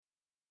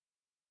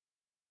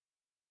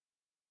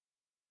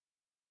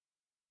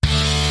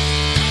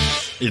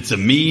It's a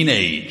mean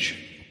age.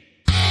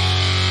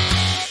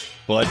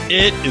 But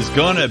it is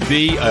going to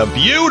be a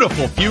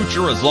beautiful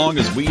future as long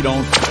as we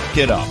don't f***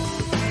 it up.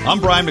 I'm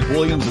Brian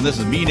McWilliams, and this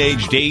is Mean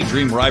Age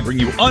Daydream, where I bring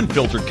you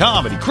unfiltered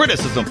comedy,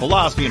 criticism,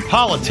 philosophy, and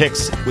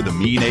politics with a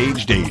Mean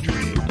Age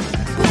Daydream.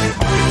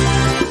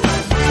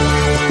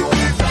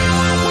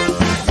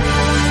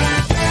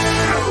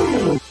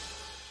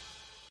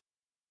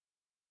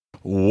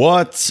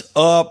 What's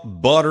up,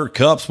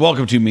 buttercups?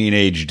 Welcome to Mean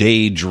Age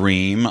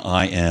Daydream.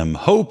 I am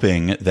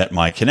hoping that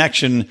my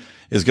connection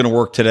is going to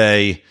work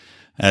today.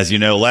 As you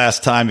know,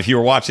 last time, if you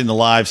were watching the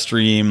live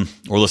stream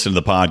or listening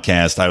to the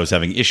podcast, I was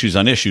having issues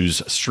on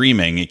issues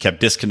streaming. It kept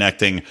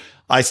disconnecting.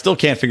 I still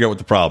can't figure out what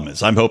the problem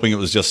is. I'm hoping it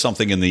was just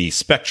something in the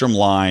Spectrum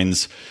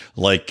lines,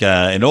 like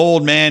an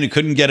old man who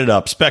couldn't get it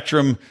up.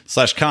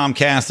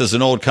 Spectrum/Comcast is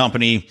an old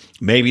company.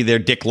 Maybe their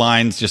dick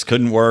lines just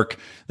couldn't work.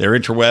 Their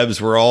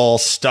interwebs were all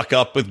stuck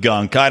up with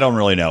gunk. I don't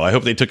really know. I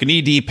hope they took an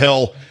ED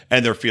pill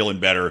and they're feeling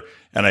better.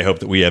 And I hope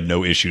that we have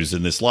no issues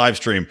in this live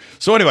stream.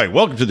 So anyway,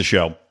 welcome to the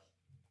show.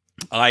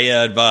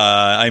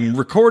 I'm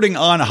recording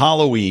on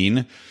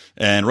Halloween,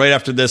 and right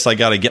after this, I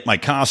got to get my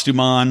costume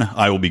on.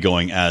 I will be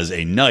going as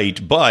a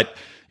knight, but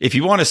if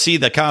you want to see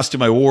the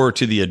costume I wore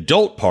to the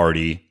adult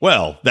party,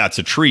 well, that's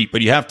a treat, but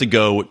you have to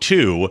go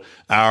to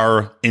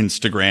our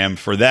Instagram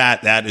for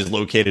that. That is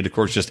located, of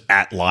course, just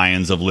at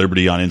Lions of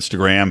Liberty on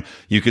Instagram.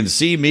 You can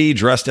see me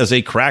dressed as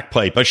a crack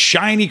pipe, a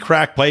shiny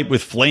crack pipe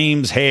with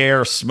flames,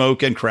 hair,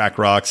 smoke, and crack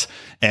rocks.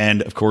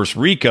 And, of course,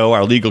 Rico,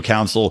 our legal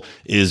counsel,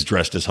 is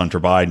dressed as Hunter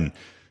Biden.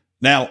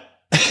 Now,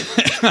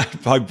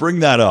 I bring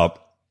that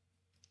up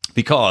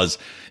because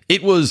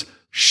it was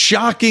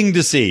shocking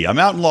to see. I'm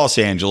out in Los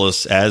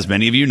Angeles, as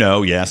many of you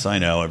know. Yes, I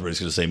know.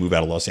 Everybody's going to say move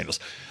out of Los Angeles.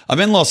 I'm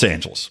in Los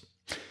Angeles.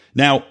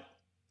 Now,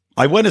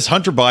 I went as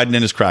Hunter Biden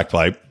in his crack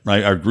pipe,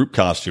 right? Our group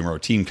costume or our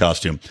team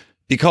costume,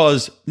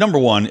 because number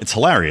one, it's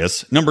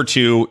hilarious. Number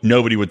two,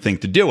 nobody would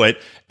think to do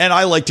it. And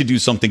I like to do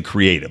something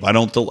creative. I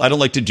don't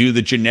like to do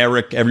the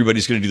generic,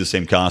 everybody's going to do the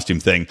same costume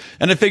thing.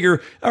 And I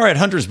figure, all right,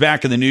 Hunter's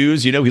back in the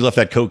news. You know, he left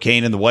that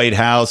cocaine in the White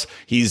House.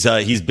 He's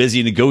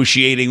busy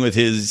negotiating with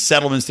his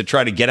settlements to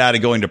try to get out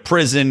of going to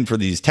prison for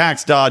these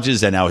tax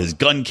dodges and now his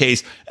gun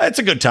case. It's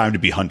a good time to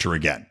be Hunter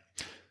again.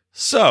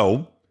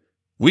 So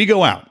we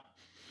go out.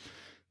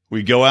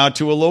 We go out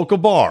to a local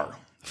bar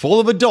full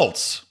of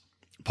adults.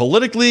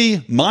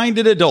 Politically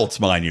minded adults,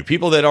 mind you,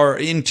 people that are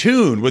in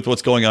tune with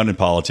what's going on in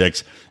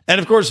politics. And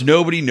of course,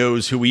 nobody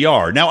knows who we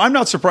are. Now, I'm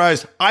not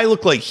surprised. I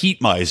look like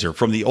Heat Miser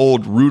from the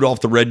old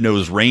Rudolph the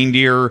Red-Nosed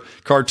Reindeer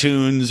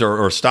cartoons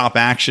or stop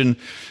action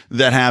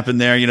that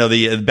happened there. You know,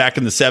 back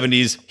in the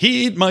 70s,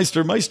 Heat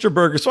Meister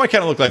Burger. So I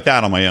kind of look like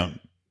that on my own.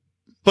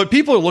 But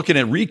people are looking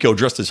at Rico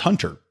dressed as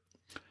Hunter.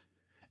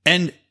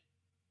 And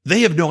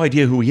they have no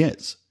idea who he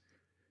is.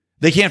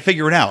 They can't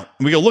figure it out.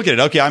 And we go look at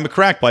it. Okay, I'm a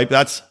crack pipe.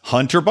 That's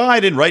Hunter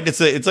Biden, right?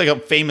 It's like a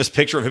famous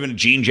picture of him in a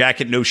jean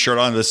jacket, no shirt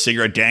on, with a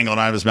cigarette dangling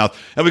out of his mouth.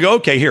 And we go,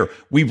 okay, here.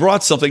 We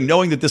brought something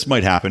knowing that this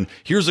might happen.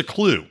 Here's a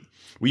clue.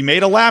 We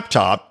made a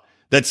laptop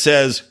that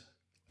says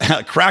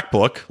crack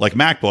book, like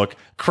MacBook,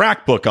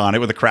 crack book on it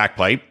with a crack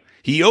pipe.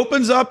 He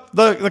opens up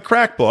the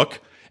crack book,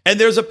 and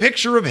there's a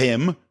picture of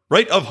him,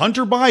 right, of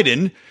Hunter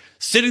Biden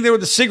sitting there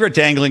with a cigarette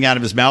dangling out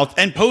of his mouth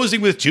and posing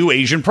with two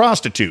Asian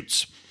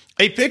prostitutes.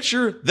 A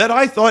picture that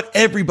I thought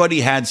everybody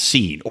had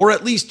seen, or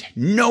at least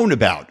known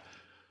about.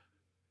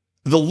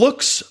 The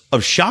looks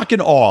of shock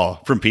and awe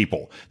from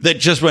people that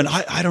just went,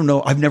 I don't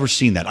know, I've never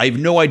seen that. I have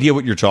no idea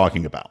what you're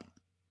talking about.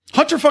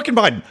 Hunter fucking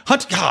Biden.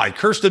 God, I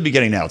cursed at the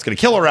beginning now. It's going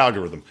to kill our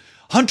algorithm.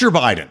 Hunter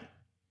Biden.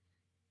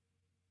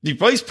 The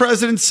vice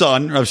president's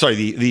son,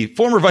 the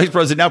former vice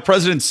president, now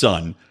president's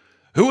son,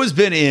 who has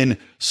been in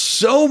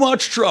so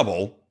much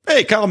trouble.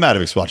 Hey, Kyle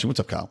Madovic's watching. What's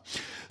up, Kyle?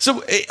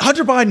 So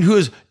Hunter Biden, who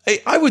is,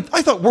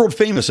 I thought world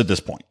famous at this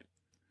point.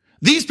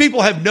 These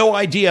people have no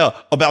idea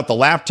about the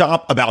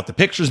laptop, about the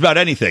pictures, about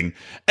anything.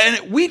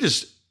 And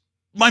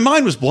my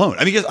mind was blown.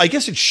 I mean, I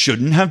guess it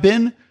shouldn't have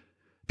been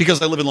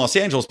because I live in Los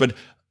Angeles, but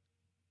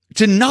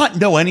to not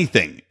know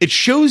anything, it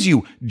shows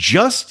you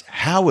just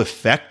how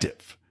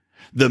effective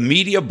the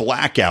media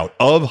blackout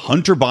of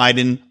Hunter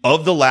Biden,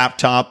 of the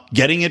laptop,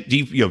 getting it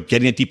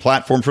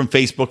deplatformed from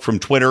Facebook, from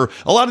Twitter.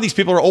 A lot of these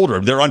people are older.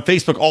 They're on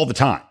Facebook all the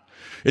time.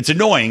 It's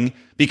annoying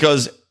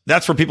because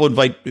that's where people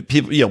invite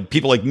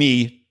people like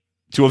me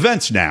to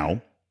events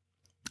now.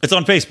 It's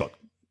on Facebook,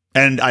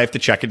 and I have to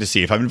check it to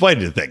see if I'm invited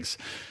to things.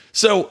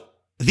 So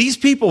these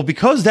people,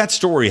 because that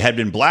story had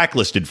been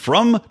blacklisted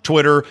from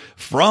Twitter,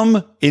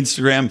 from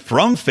Instagram,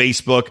 from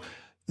Facebook,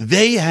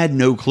 they had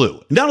no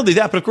clue. Not only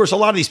that, but of course, a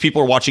lot of these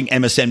people are watching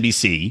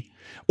MSNBC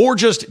or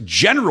just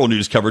general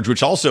news coverage,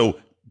 which also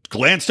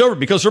glanced over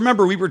because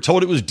remember, we were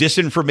told it was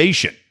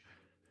disinformation.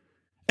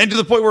 And to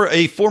the point where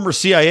a former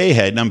CIA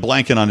head, and I'm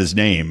blanking on his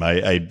name,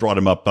 I brought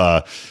him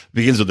up,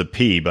 begins with a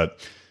P, but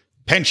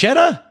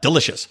pancetta?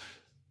 Delicious.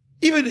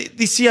 Even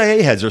the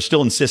CIA heads are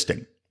still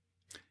insisting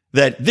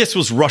that this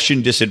was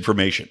Russian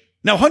disinformation.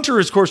 Now, Hunter,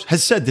 of course,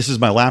 has said this is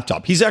my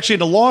laptop. He's actually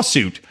in a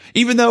lawsuit,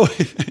 even though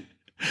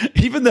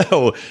even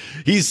though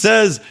he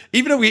says,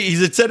 even though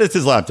he's said it's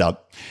his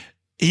laptop,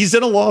 he's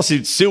in a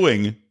lawsuit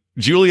suing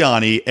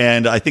Giuliani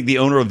and I think the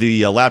owner of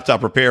the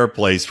laptop repair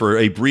place for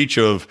a breach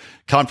of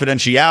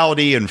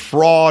confidentiality and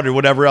fraud or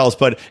whatever else.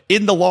 But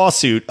in the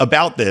lawsuit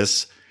about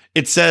this,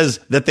 it says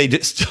that they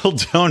still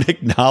don't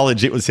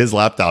acknowledge it was his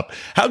laptop.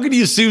 How can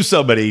you sue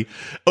somebody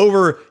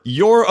over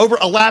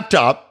a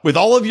laptop with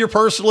all of your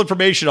personal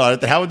information on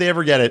it? How would they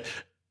ever get it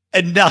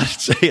and not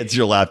say it's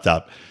your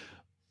laptop?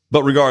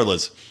 But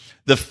regardless,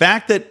 the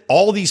fact that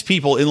all these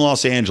people in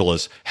Los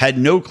Angeles had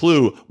no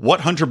clue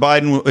what Hunter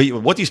Biden,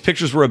 what these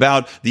pictures were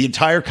about, the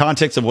entire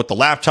context of what the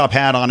laptop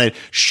had on it,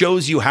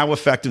 shows you how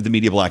effective the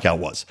media blackout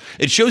was.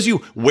 It shows you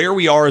where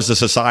we are as a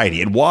society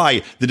and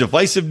why the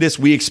divisiveness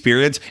we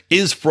experience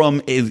is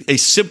from a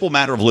simple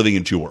matter of living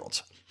in two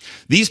worlds.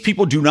 These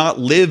people do not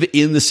live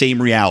in the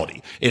same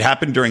reality. It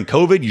happened during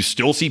COVID. You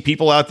still see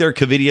people out there,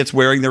 COVIDiots,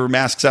 wearing their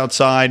masks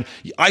outside.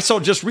 I saw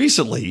just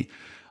recently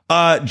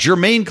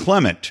Jermaine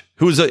Clement,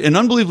 who is an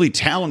unbelievably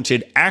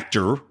talented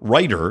actor,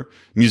 writer,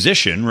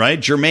 musician, right?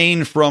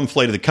 Jermaine from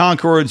Flight of the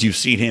Conchords. You've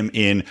seen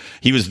him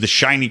he was the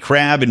shiny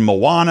crab in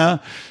Moana.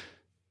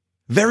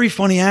 Very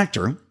funny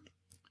actor.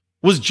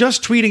 Was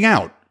just tweeting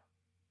out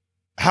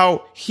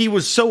how he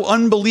was so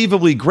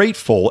unbelievably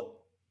grateful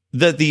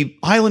that the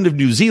island of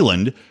New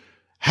Zealand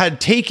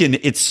had taken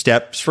its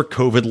steps for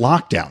COVID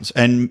lockdowns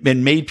and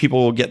made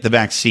people get the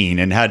vaccine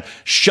and had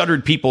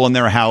shuttered people in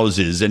their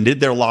houses and did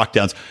their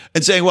lockdowns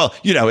and saying, well,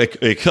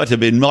 it could have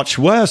been much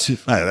worse.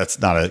 That's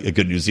not a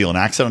good New Zealand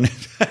accent.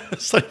 I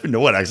don't even know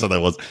what accent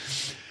that was.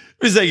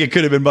 He was saying it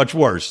could have been much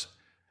worse.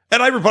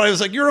 And I replied, I was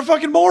like, you're a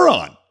fucking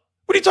moron.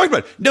 What are you talking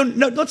about?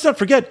 No, let's not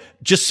forget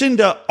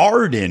Jacinda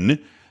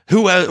Ardern,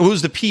 who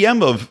was the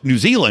PM of New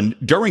Zealand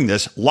during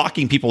this,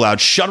 locking people out,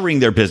 shuttering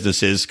their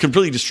businesses,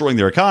 completely destroying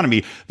their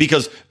economy,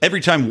 because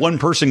every time one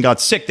person got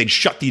sick, they'd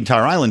shut the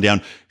entire island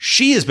down.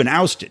 She has been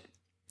ousted.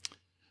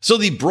 So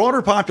the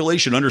broader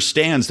population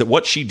understands that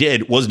what she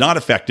did was not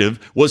effective,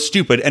 was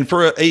stupid. And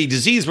for a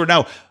disease where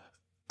now,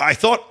 I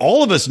thought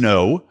all of us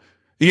know,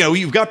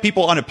 you've got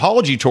people on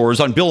apology tours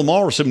on Bill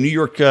Maher, some New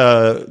York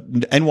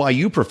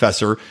NYU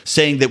professor,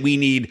 saying that we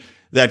need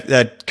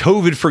that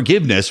COVID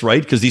forgiveness,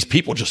 right? Because these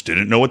people just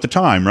didn't know at the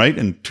time, right?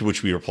 And to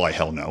which we reply,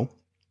 hell no.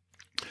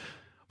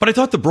 But I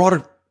thought the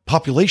broader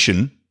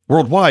population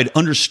worldwide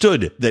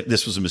understood that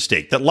this was a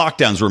mistake, that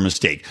lockdowns were a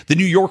mistake. The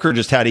New Yorker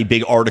just had a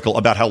big article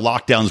about how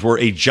lockdowns were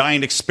a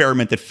giant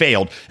experiment that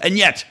failed. And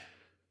yet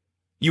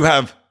you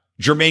have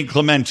Jermaine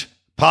Clement,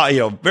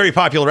 very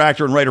popular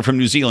actor and writer from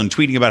New Zealand,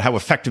 tweeting about how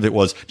effective it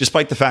was,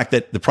 despite the fact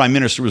that the prime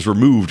minister was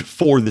removed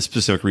for this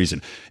specific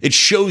reason. It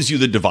shows you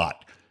the divide.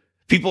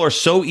 People are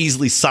so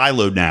easily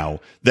siloed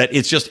now that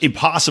it's just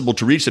impossible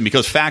to reach them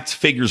because facts,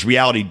 figures,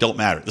 reality don't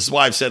matter. This is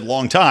why I've said a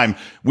long time,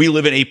 we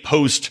live in a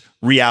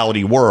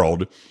post-reality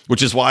world,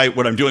 which is why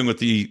what I'm doing with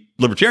the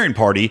Libertarian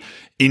Party,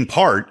 in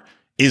part,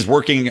 is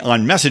working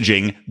on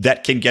messaging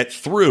that can get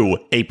through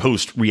a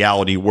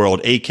post-reality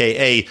world,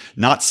 aka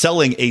not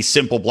selling a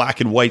simple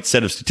black and white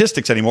set of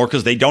statistics anymore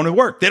because they don't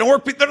work. They don't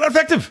work. They're not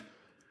effective.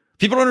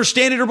 People don't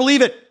understand it or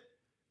believe it.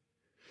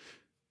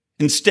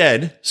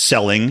 Instead,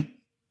 selling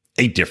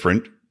a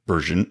different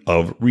version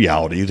of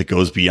reality that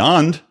goes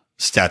beyond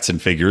stats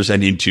and figures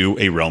and into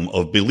a realm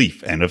of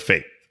belief and of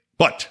faith.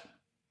 But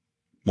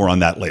more on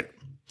that later.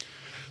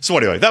 So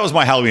anyway, that was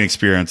my Halloween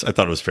experience. I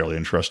thought it was fairly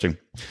interesting.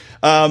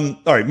 All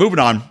right, moving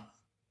on.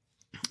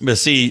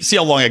 Let's see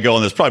how long I go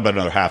on this. Probably about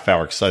another half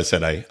hour because I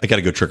said I got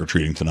to go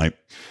trick-or-treating tonight.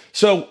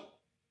 So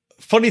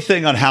funny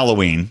thing on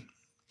Halloween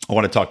I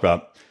want to talk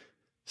about.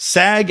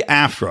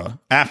 SAG-AFTRA,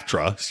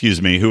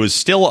 who is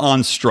still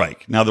on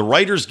strike. Now, the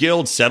Writers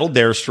Guild settled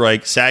their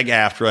strike.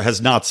 SAG-AFTRA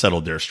has not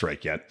settled their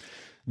strike yet.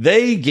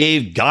 They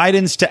gave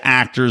guidance to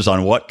actors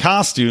on what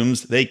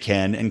costumes they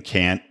can and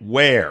can't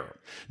wear.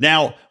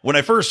 Now, when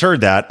I first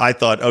heard that, I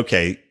thought,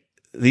 okay,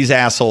 these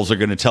assholes are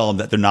going to tell them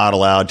that they're not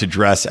allowed to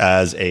dress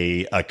as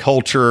a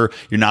culture.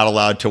 You're not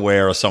allowed to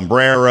wear a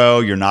sombrero.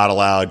 You're not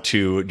allowed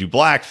to do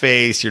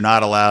blackface. You're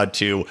not allowed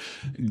to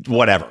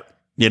whatever.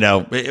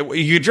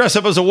 You dress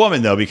up as a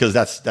woman, though, because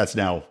that's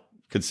now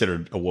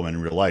considered a woman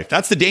in real life.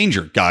 That's the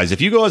danger, guys. If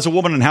you go as a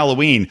woman on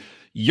Halloween,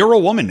 you're a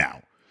woman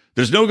now.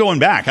 There's no going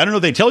back. I don't know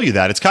if they tell you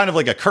that. It's kind of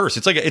like a curse.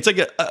 It's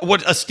like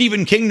what a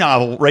Stephen King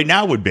novel right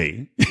now would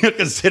be,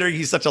 considering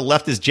he's such a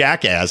leftist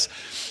jackass.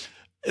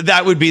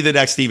 That would be the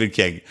next Stephen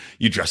King.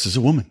 You dress as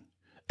a woman,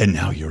 and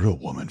now you're a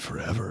woman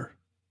forever.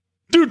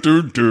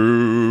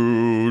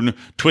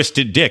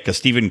 Twisted Dick, a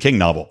Stephen King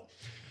novel.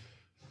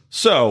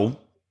 So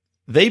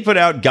they put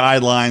out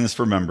guidelines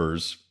for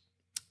members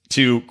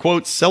to,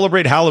 quote,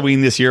 celebrate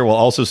Halloween this year while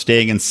also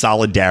staying in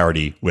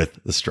solidarity with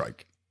the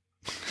strike.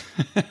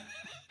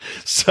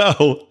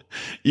 So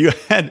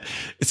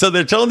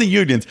they're telling the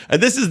unions,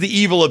 and this is the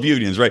evil of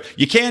unions, right?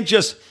 You can't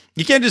just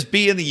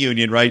be in the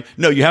union, right?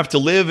 No, you have to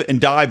live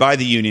and die by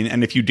the union.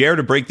 And if you dare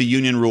to break the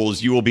union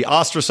rules, you will be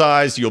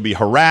ostracized. You'll be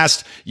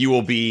harassed. You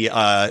will be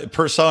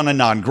persona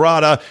non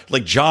grata,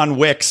 like John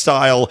Wick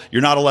style.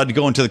 You're not allowed to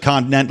go into the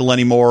Continental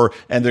anymore,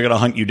 and they're going to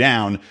hunt you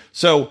down.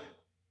 So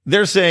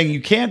they're saying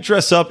you can't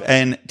dress up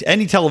in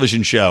any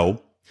television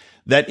show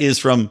that is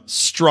from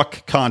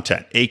struck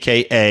content,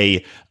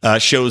 aka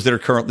shows that are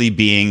currently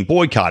being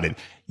boycotted.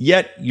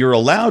 Yet you're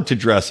allowed to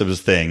dress up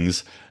as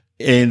things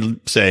in,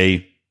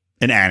 say,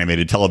 an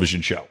animated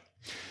television show.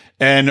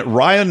 And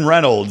Ryan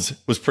Reynolds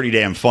was pretty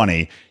damn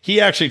funny. He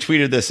actually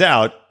tweeted this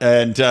out,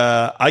 and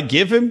I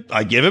give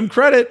him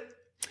credit.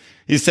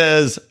 He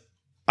says,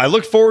 I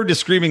look forward to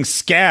screaming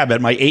scab at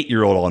my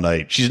 8-year-old all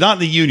night. She's not in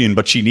the union,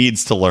 but she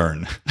needs to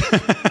learn.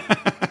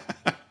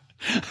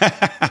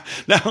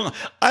 Now,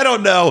 I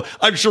don't know.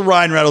 I'm sure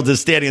Ryan Reynolds is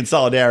standing in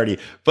solidarity,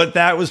 but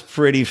that was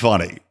pretty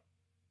funny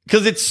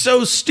because it's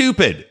so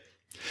stupid.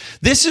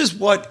 This is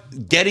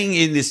what getting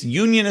in this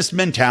unionist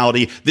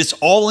mentality, this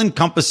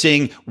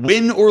all-encompassing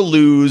win or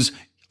lose,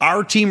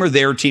 our team or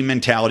their team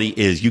mentality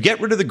is. You get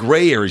rid of the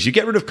gray areas. You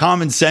get rid of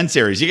common sense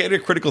areas. You get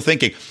rid of critical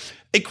thinking.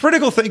 A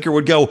critical thinker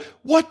would go,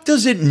 what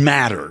does it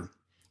matter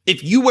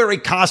if you wear a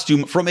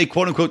costume from a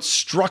quote-unquote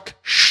struck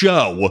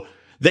show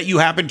that you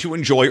happen to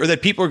enjoy or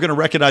that people are going to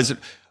recognize it?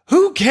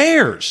 Who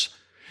cares?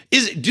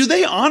 Do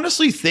they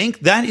honestly think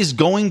that is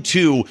going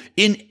to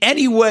in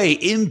any way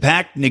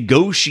impact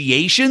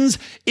negotiations?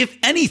 If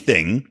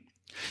anything,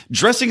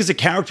 dressing as a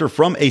character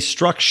from a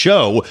struck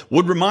show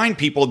would remind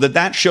people that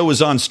that show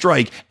is on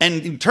strike.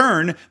 And in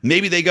turn,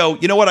 maybe they go,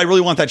 you know what? I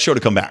really want that show to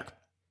come back.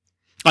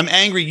 I'm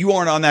angry you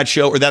aren't on that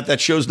show or that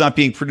show's not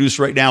being produced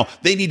right now.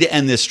 They need to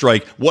end this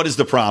strike. What is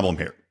the problem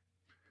here?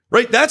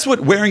 Right? That's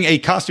what wearing a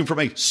costume from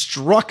a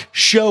struck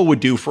show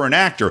would do for an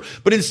actor.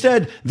 But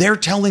instead, they're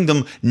telling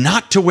them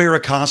not to wear a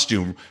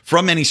costume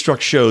from any struck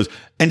shows.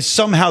 And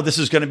somehow this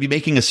is going to be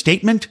making a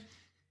statement.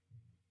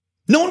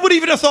 No one would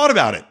even have thought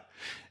about it.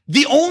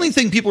 The only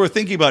thing people are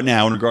thinking about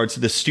now in regards to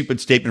this stupid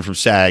statement from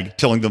SAG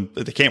telling them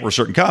that they can't wear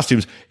certain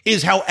costumes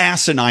is how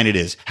asinine it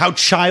is, how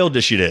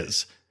childish it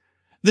is.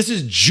 This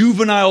is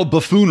juvenile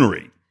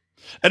buffoonery.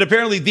 And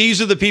apparently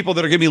these are the people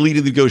that are going to be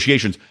leading the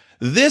negotiations.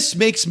 This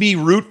makes me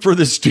root for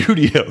the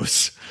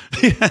studios.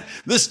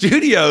 The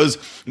studios,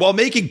 while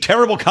making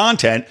terrible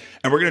content,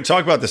 and we're going to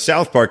talk about the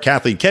South Park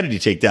Kathleen Kennedy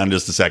takedown in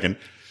just a second.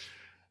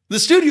 The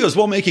studios,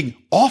 while making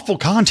awful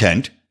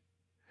content,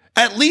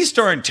 at least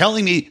aren't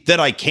telling me that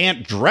I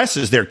can't dress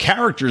as their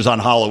characters on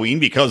Halloween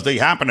because they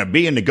happen to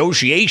be in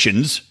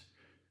negotiations.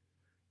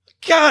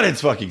 God,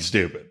 it's fucking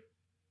stupid.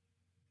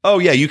 Oh,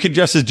 yeah, you can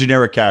dress as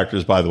generic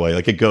characters, by the way,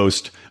 like a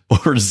ghost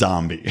or a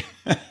zombie.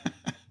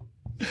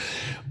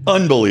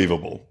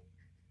 Unbelievable.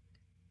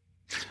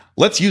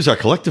 Let's use our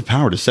collective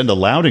power to send a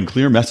loud and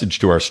clear message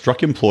to our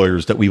struck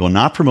employers that we will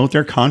not promote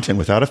their content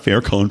without a fair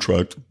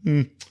contract.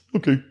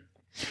 Okay.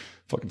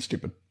 Fucking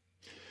stupid.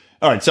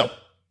 All right, so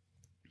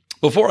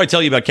before I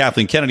tell you about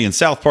Kathleen Kennedy and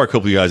South Park,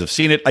 hopefully you guys have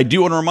seen it, I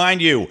do want to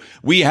remind you,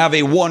 we have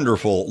a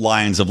wonderful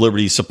Lions of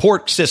Liberty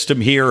support system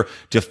here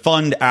to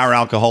fund our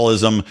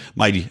alcoholism,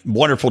 my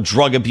wonderful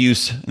drug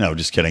abuse. No,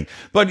 just kidding.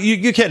 But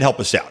you can help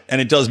us out.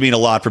 And it does mean a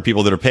lot for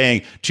people that are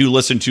paying to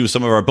listen to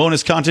some of our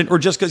bonus content or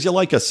just because you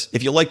like us.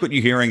 If you like what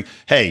you're hearing,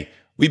 hey,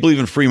 we believe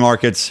in free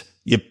markets.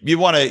 You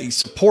want to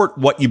support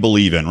what you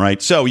believe in,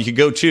 right? So you can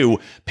go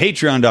to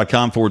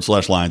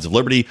patreon.com/Lions of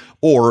Liberty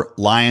or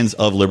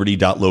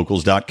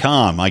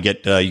lionsofliberty.locals.com.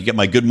 You get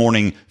my good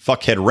morning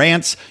fuckhead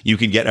rants. You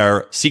can get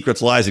our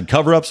secrets, lies, and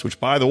cover-ups, which,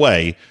 by the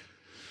way,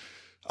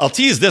 I'll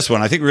tease this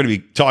one. I think we're going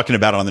to be talking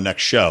about it on the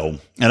next show.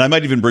 And I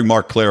might even bring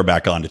Mark Claire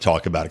back on to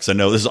talk about it. Because I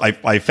know this.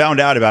 I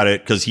found out about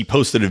it because he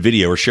posted a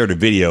video or shared a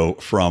video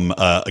from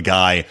a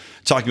guy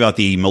talking about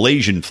the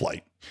Malaysian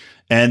flight.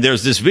 And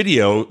there's this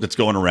video that's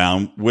going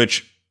around,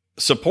 which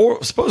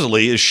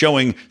supposedly is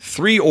showing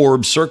 3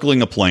 orbs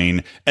circling a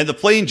plane, and the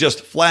plane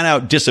just flat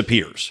out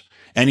disappears.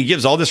 And he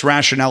gives all this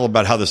rationale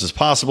about how this is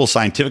possible,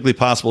 scientifically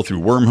possible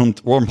through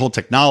wormhole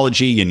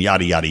technology and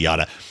yada, yada,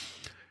 yada.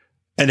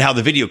 And how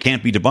the video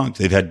can't be debunked.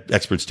 They've had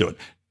experts do it.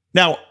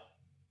 Now,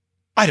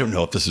 I don't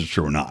know if this is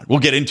true or not. We'll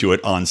get into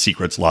it on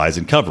Secrets, Lies,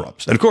 and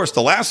Cover-Ups. And of course,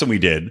 the last one we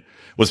did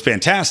was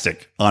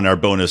fantastic on our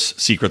bonus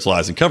Secrets,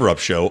 Lies, and Cover-Up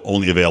show,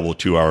 only available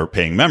to our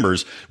paying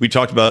members. We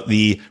talked about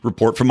the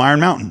report from Iron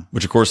Mountain,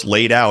 which of course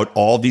laid out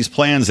all these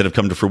plans that have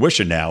come to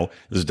fruition now. It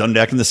was done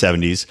back in the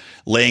 70s,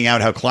 laying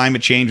out how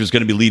climate change was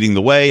going to be leading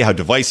the way, how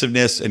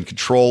divisiveness and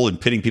control and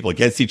pitting people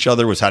against each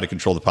other was how to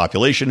control the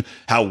population,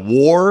 how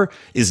war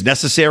is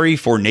necessary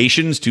for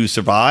nations to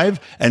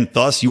survive, and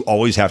thus you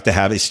always have to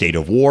have a state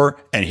of war.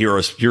 And here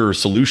are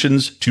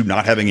solutions to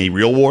not having a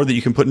real war that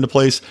you can put into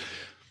place.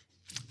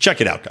 Check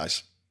it out,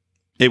 guys.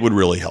 It would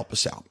really help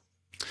us out.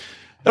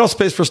 It also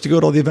pays for us to go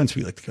to all the events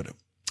we like to go to.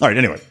 All right,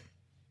 anyway.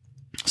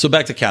 So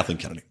back to Kathleen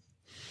Kennedy.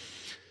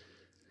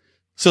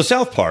 So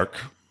South Park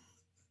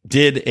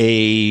did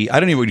I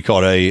don't know what you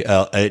call it,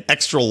 an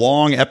extra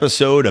long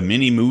episode, a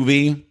mini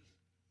movie.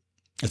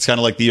 It's kind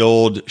of like the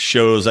old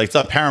shows, like it's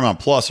not Paramount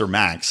Plus or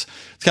Max.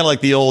 It's kind of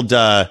like the old,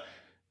 I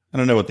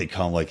don't know what they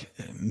call them, like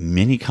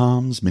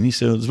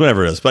minisodes,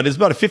 whatever it is. But it's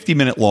about a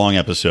 50-minute long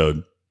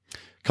episode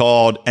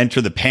called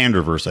Enter the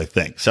Panderverse, I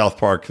think. South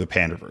Park, the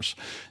Panderverse.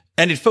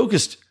 And it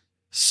focused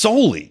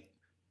solely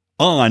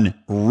on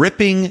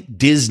ripping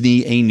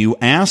Disney a new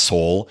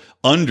asshole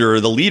under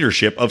the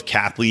leadership of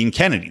Kathleen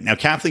Kennedy. Now,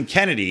 Kathleen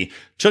Kennedy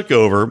took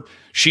over.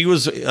 She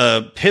was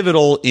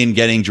pivotal in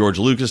getting George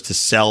Lucas to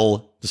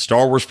sell the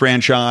Star Wars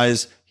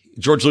franchise.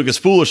 George Lucas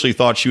foolishly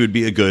thought she would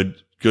be a good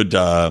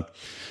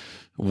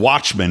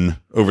watchman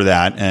over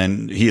that,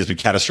 and he has been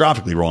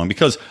catastrophically wrong,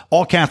 because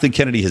all Kathleen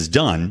Kennedy has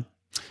done,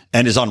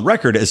 and is on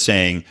record as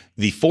saying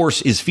the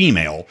Force is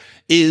female,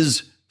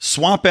 is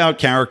swap out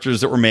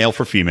characters that were male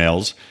for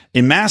females,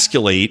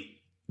 emasculate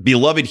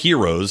beloved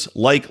heroes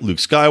like Luke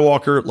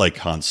Skywalker, like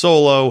Han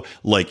Solo,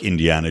 like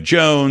Indiana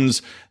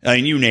Jones,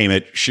 and you name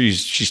it,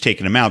 she's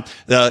taken him out.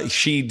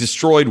 She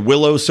destroyed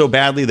Willow so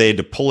badly they had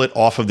to pull it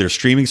off of their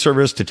streaming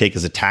service to take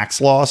as a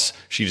tax loss.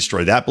 She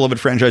destroyed that beloved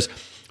franchise.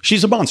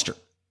 She's a monster.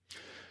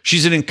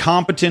 She's an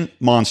incompetent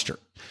monster.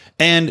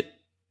 And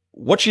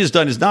what she has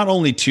done is not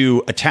only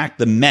to attack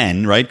the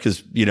men, right?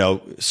 Because,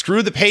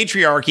 screw the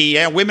patriarchy.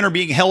 Yeah, women are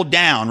being held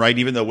down, right?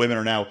 Even though women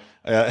are now,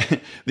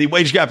 the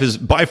wage gap is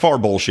by far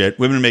bullshit.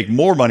 Women make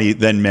more money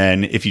than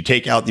men if you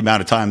take out the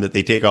amount of time that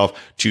they take off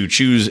to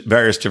choose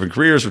various different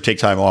careers or take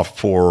time off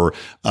for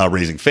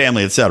raising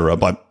family, etc.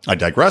 But I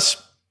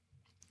digress.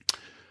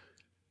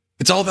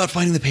 It's all about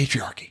fighting the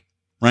patriarchy,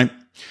 right?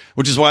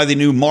 Which is why the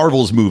new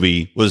Marvels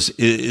movie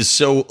is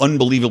so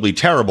unbelievably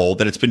terrible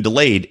that it's been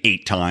delayed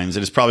 8 times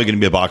and it's probably going to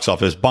be a box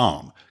office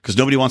bomb, because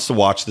nobody wants to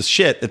watch this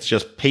shit. It's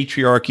just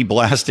patriarchy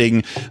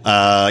blasting,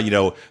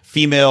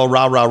 female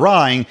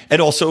rah-rah-rahing,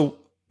 and also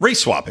race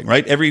swapping,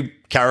 right? Every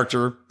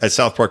character, as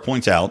South Park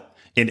points out,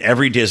 in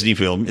every Disney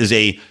film is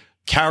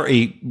how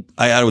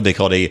would they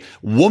call it? A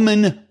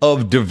woman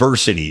of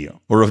diversity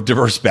or of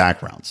diverse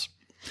backgrounds.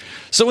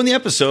 So in the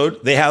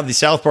episode, they have the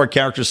South Park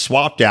characters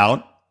swapped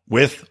out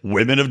with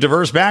women of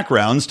diverse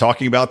backgrounds,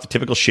 talking about the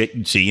typical shit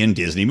you'd see in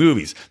Disney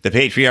movies, the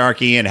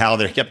patriarchy and how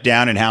they're kept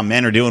down and how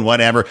men are doing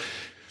whatever.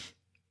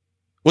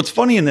 What's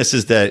funny in this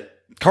is that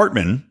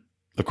Cartman,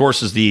 of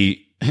course, is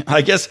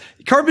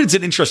Cartman's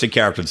an interesting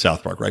character in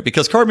South Park, right?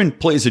 Because Cartman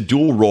plays a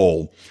dual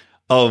role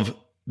of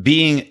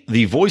being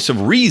the voice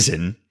of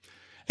reason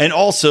and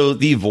also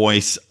the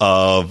voice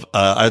of,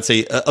 I'd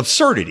say,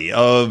 absurdity,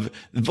 of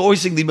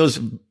voicing the most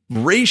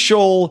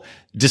racial,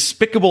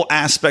 despicable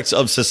aspects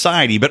of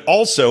society, but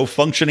also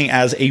functioning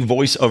as a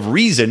voice of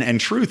reason and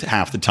truth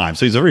half the time.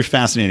 So he's a very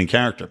fascinating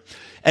character.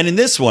 And in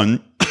this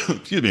one,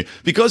 excuse me,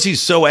 because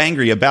he's so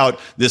angry about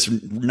this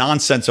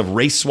nonsense of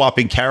race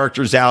swapping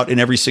characters out in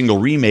every single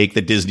remake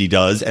that Disney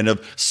does, and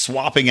of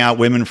swapping out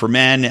women for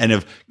men, and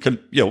of,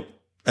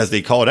 as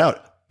they call it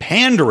out,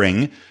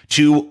 pandering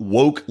to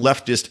woke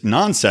leftist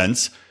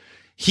nonsense,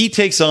 he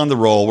takes on the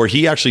role where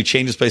he actually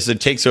changes places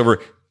and takes over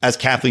as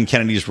Kathleen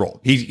Kennedy's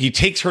role. He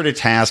takes her to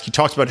task. He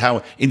talks about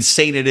how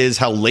insane it is,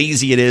 how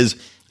lazy it is.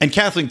 And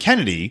Kathleen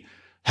Kennedy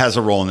has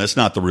a role in this,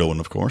 not the real one,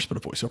 of course, but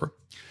a voiceover,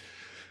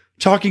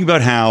 talking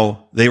about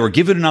how they were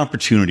given an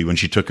opportunity when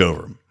she took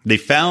over. They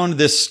found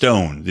this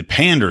stone, the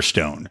Pander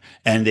stone,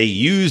 and they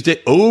used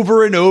it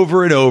over and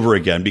over and over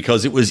again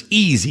because it was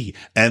easy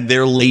and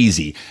they're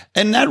lazy.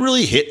 And that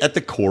really hit at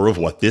the core of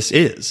what this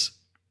is.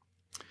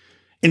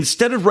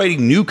 Instead of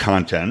writing new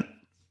content,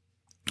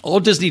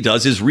 all Disney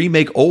does is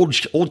remake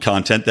old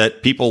content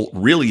that people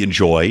really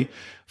enjoy,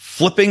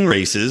 flipping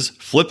races,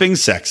 flipping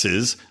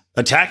sexes,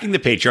 attacking the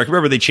patriarchy.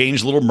 Remember, they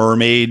changed Little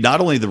Mermaid, not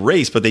only the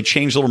race, but they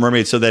changed Little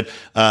Mermaid so that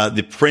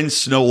the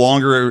prince no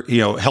longer,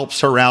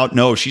 helps her out.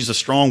 No, she's a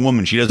strong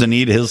woman. She doesn't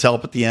need his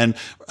help at the end.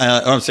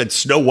 I said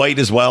Snow White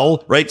as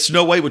well, right?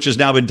 Snow White, which has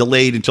now been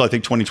delayed until I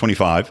think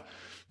 2025,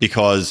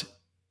 because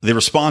the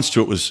response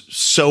to it was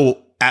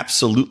so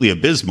absolutely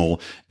abysmal,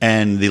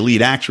 and the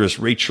lead actress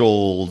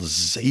Rachel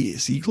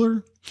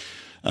Ziegler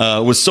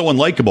was so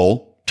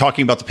unlikable,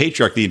 talking about the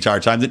patriarchy the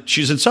entire time, that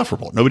she's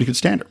insufferable. Nobody could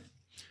stand her.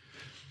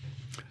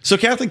 So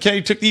Kathleen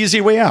Kennedy took the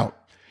easy way out.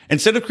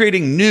 Instead of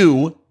creating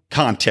new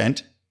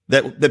content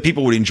that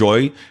people would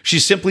enjoy, she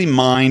simply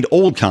mined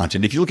old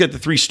content. If you look at the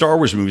 3 Star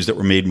Wars movies that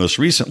were made most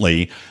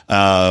recently,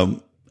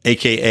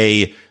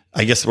 aka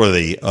I guess what are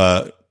they,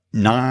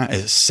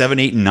 7,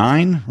 8, and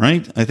 9,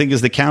 right? I think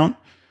is the count.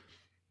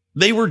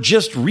 They were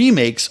just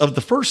remakes of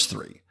the first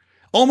 3,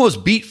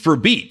 almost beat for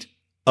beat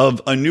of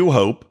A New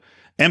Hope,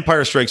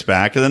 Empire Strikes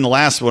Back, and then the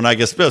last one, I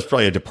guess, was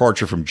probably a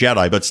departure from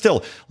Jedi, but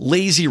still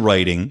lazy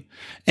writing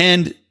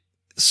and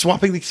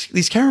swapping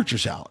these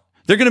characters out.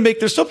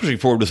 They're still pushing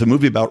forward with a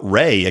movie about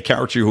Rey, a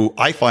character who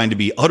I find to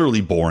be utterly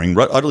boring,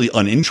 utterly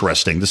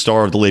uninteresting, the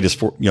star of the latest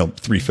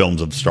 3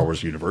 films of the Star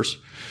Wars universe.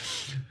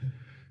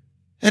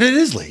 And it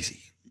is lazy.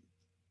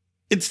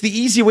 It's the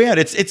easy way out.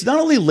 It's not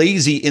only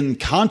lazy in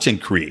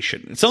content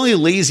creation. It's not only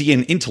lazy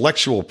in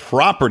intellectual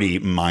property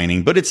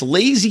mining, but it's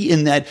lazy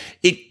in that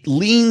it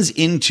leans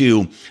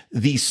into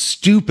the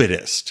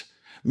stupidest,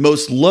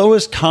 most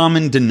lowest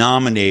common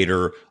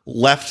denominator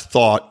left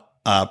thought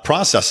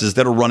processes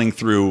that are running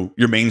through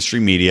your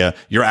mainstream media,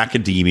 your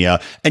academia.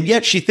 And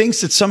yet she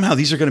thinks that somehow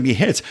these are going to be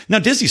hits. Now,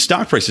 Disney's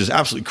stock price is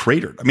absolutely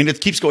cratered. I mean,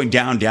 it keeps going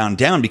down, down,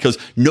 down because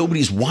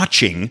nobody's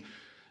watching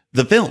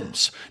the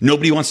films.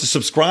 Nobody wants to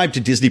subscribe to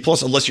Disney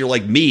Plus unless you're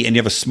like me and you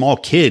have a small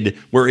kid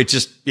where it's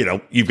just,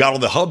 you've got all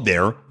the hub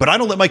there, but I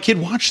don't let my kid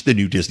watch the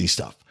new Disney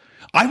stuff.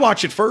 I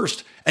watch it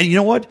first. And you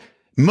know what?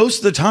 Most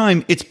of the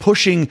time it's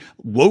pushing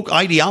woke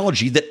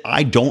ideology that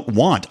I don't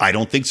want. I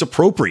don't think's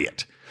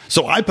appropriate.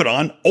 So I put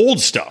on old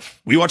stuff.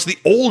 We watch the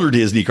older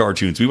Disney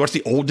cartoons. We watch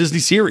the old Disney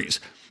series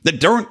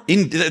that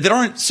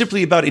aren't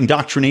simply about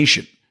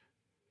indoctrination.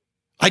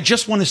 I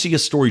just want to see a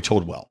story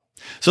told well.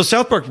 So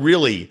South Park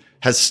really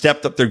has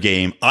stepped up their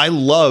game. I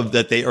love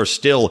that they are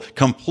still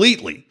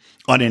completely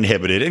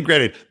uninhibited. And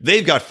granted,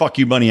 they've got fuck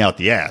you money out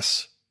the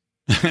ass.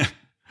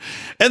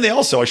 And they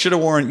also, I should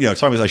have worn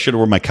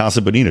my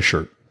Casa Bonita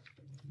shirt.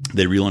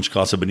 They relaunched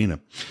Casa Bonita.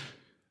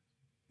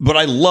 But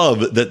I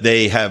love that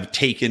they have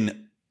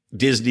taken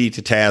Disney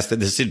to task, that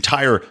this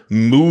entire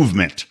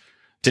movement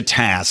to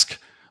task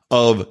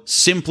of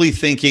simply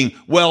thinking,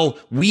 well,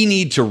 we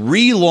need to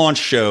relaunch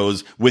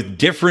shows with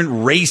different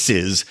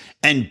races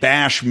and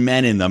bash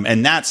men in them.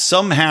 And that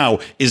somehow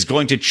is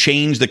going to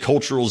change the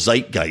cultural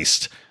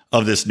zeitgeist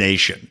of this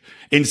nation,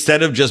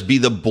 instead of just be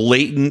the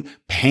blatant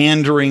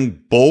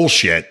pandering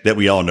bullshit that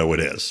we all know it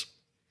is.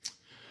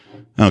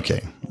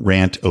 Okay,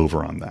 rant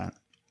over on that.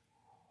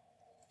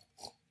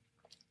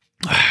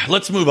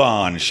 Let's move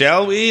on,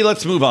 shall we?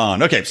 Let's move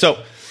on. Okay, so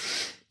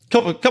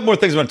couple more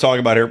things I want to talk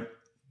about here.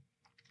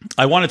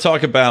 I want to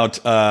talk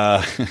about,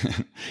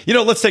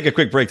 let's take a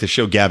quick break to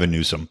show Gavin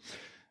Newsom.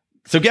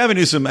 So Gavin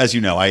Newsom, as you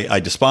know, I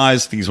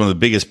despise. I think he's one of the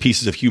biggest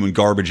pieces of human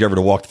garbage ever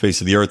to walk the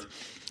face of the earth.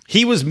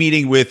 He was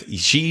meeting with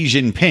Xi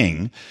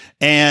Jinping,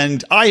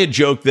 and I had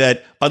joked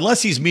that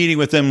unless he's meeting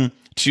with him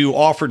to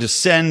offer to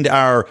send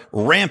our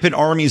rampant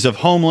armies of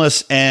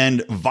homeless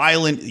and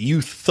violent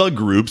youth thug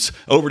groups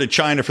over to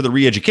China for the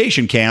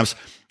re-education camps,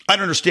 I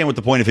don't understand what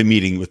the point of him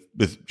meeting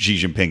with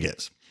Xi Jinping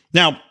is.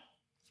 Now,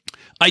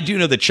 I do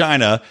know that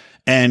China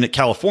and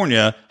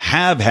California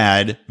have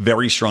had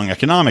very strong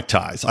economic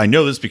ties. I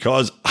know this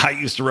because I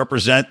used to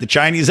represent the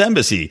Chinese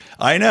embassy.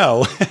 I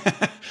know.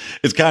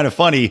 It's kind of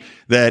funny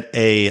that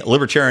a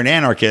libertarian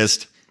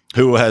anarchist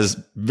who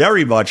has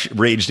very much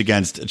raged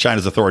against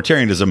China's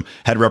authoritarianism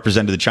had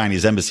represented the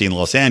Chinese embassy in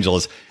Los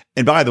Angeles.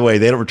 And by the way,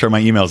 they don't return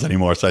my emails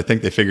anymore, so I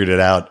think they figured it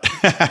out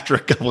after a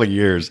couple of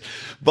years.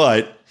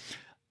 But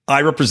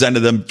I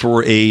represented them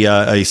for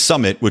a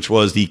summit, which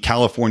was the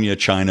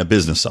California-China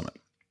Business Summit.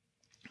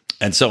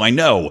 And so I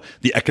know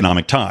the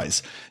economic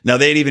ties. Now,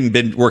 they had even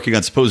been working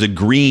on supposed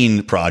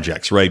green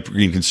projects, right?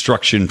 Green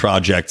construction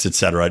projects, et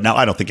cetera. Now,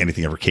 I don't think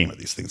anything ever came of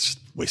these things. Just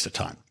a waste of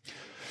time.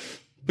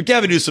 But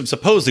Gavin Newsom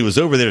supposedly was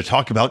over there to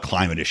talk about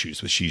climate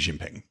issues with Xi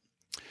Jinping.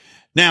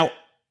 Now,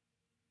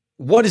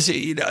 what is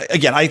it?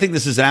 Again, I think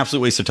this is an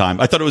absolute waste of time.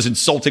 I thought it was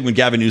insulting when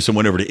Gavin Newsom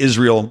went over to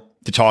Israel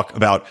to talk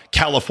about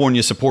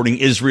California supporting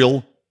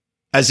Israel,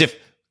 as if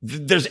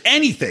there's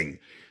anything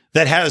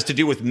that has to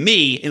do with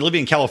me and living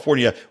in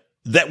California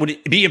that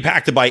would be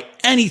impacted by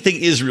anything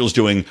Israel's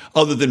doing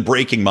other than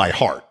breaking my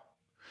heart.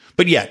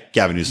 But yet,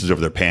 Gavin Newsom's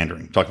over there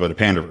pandering. Talk about a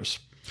Panderverse.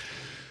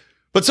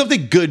 But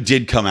something good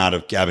did come out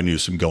of Gavin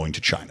Newsom going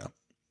to China.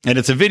 And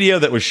it's a video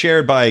that was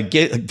shared by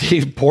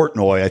Dave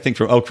Portnoy, I think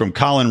from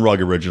Colin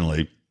Rugg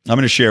originally. I'm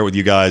going to share it with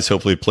you guys.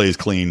 Hopefully it plays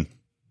clean.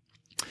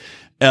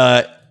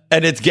 And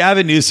it's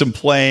Gavin Newsom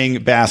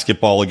playing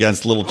basketball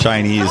against little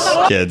Chinese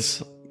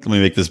kids. Let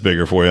me make this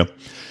bigger for you.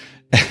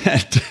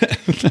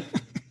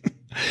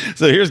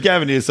 So here's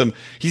Gavin Newsom.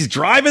 He's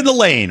driving the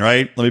lane,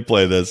 right? Let me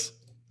play this.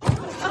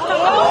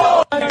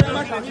 They'll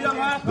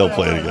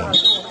play it again.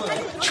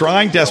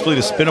 Trying desperately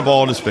to spin a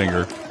ball in his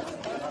finger.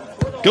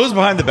 Goes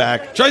behind the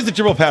back. Tries to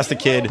dribble past the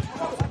kid.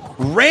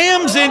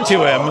 Rams into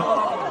him.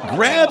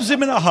 Grabs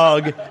him in a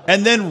hug.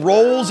 And then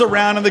rolls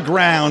around on the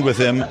ground with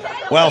him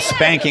while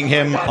spanking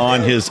him on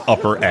his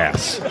upper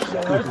ass.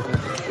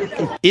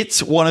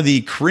 It's one of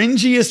the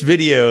cringiest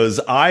videos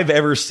I've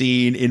ever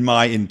seen in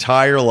my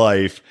entire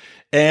life.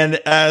 And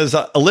as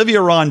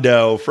Olivia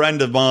Rondeau,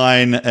 friend of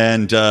mine,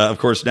 and of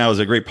course now is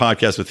a great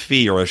podcast with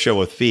Fee, or a show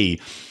with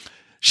Fee,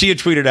 she had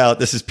tweeted out,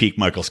 "This is peak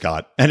Michael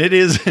Scott." And it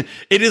is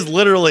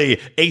literally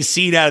a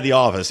scene out of The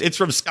Office. It's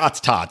from Scott's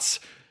Tots.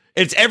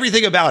 It's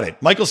everything about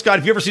it. Michael Scott,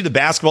 if you ever see the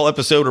basketball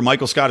episode where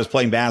Michael Scott is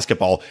playing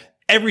basketball,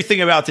 everything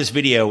about this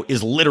video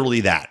is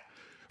literally that.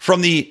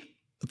 From the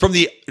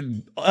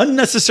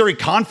unnecessary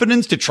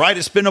confidence to try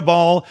to spin a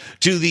ball,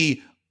 to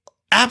the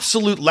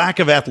absolute lack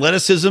of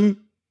athleticism,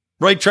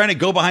 right? Trying to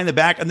go behind the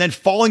back and then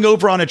falling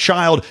over on a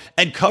child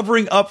and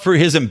covering up for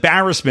his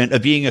embarrassment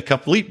of being a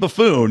complete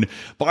buffoon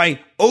by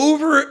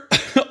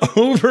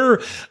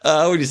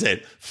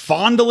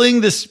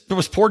fondling this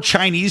poor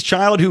Chinese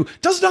child who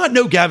does not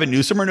know Gavin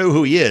Newsom or know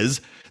who he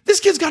is.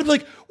 This kid's got to be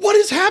like, what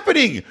is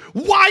happening?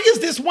 Why is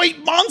this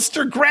white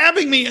monster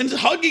grabbing me and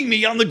hugging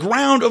me on the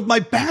ground of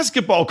my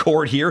basketball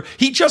court here?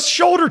 He just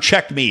shoulder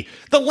checked me.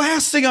 The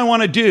last thing I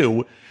want to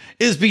do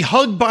is be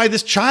hugged by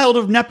this child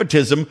of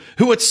nepotism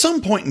who at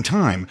some point in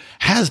time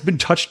has been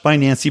touched by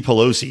Nancy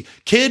Pelosi.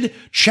 Kid,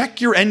 check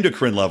your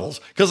endocrine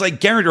levels, because your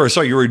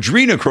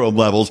adrenochrome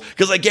levels,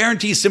 because I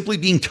guarantee simply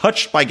being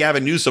touched by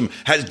Gavin Newsom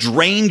has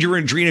drained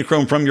your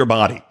adrenochrome from your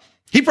body.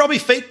 He probably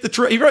faked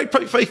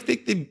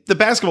the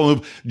basketball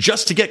move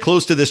just to get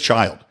close to this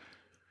child.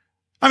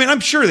 I mean,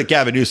 I'm sure that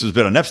Gavin Newsom's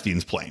been on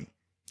Epstein's plane.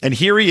 And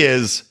here he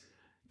is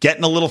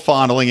getting a little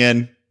fondling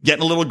in,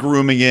 getting a little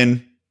grooming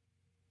in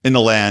the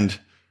land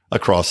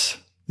across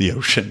the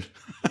ocean.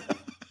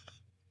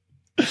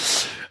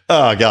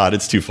 Oh, God,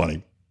 it's too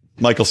funny.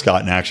 Michael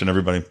Scott in action,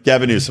 everybody.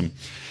 Gavin Newsom,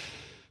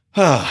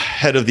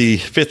 head of the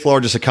 5th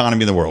largest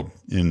economy in the world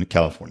in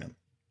California.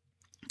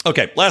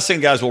 Okay, last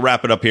thing, guys, we'll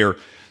wrap it up here.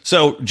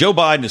 So Joe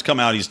Biden has come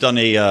out. He's done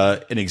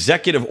an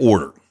executive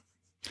order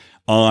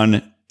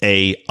on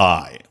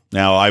AI.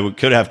 Now,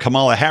 could have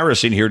Kamala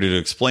Harris in here to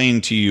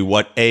explain to you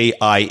what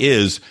AI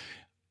is.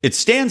 It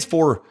stands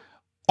for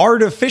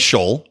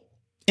artificial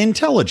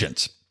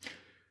intelligence.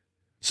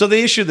 So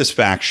they issued this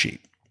fact sheet.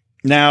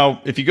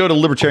 Now, if you go to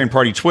Libertarian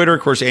Party Twitter,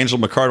 of course,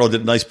 Angela McArdle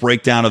did a nice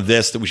breakdown of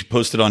this that we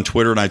posted on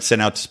Twitter, and I'd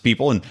sent out to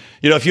people. And,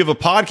 if you have a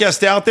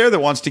podcast out there that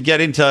wants to get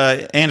into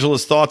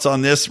Angela's thoughts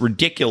on this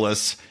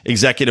ridiculous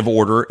executive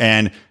order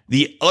and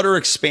the utter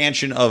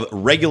expansion of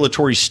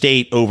regulatory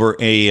state over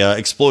a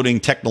exploding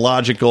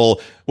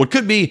technological, what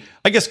could be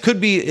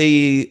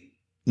a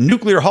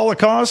nuclear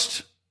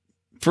holocaust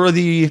for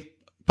the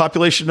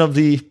population of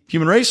the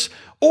human race,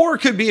 or it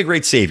could be a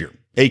great savior,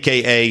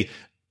 aka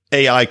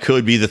AI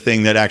could be the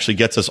thing that actually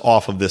gets us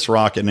off of this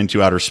rocket and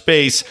into outer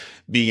space,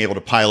 being able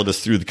to pilot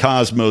us through the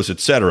cosmos,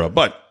 etc.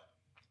 But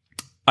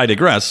I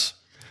digress.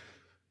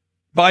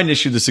 Biden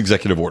issued this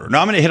executive order.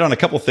 Now, I'm going to hit on a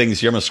couple things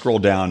here. I'm going to scroll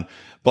down.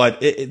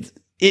 But it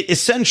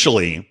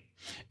essentially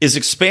is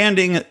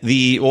expanding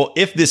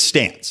if this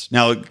stands.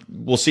 Now,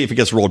 we'll see if it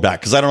gets rolled back,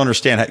 because I don't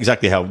understand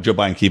exactly how Joe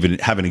Biden can even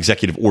have an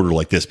executive order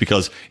like this,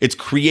 because it's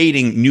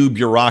creating new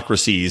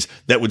bureaucracies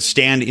that would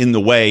stand in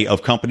the way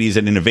of companies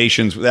and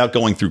innovations without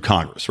going through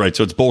Congress, right?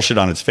 So it's bullshit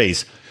on its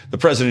face. The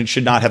president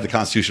should not have the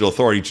constitutional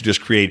authority to just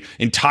create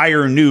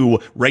entire new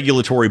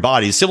regulatory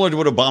bodies, similar to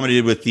what Obama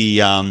did with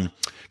the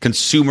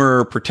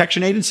Consumer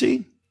Protection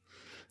Agency.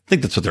 I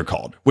think that's what they're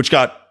called, which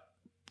got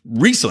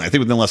recently, I think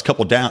within the last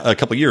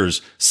couple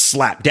years,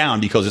 slapped down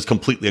because it's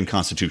completely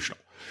unconstitutional.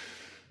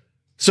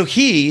 So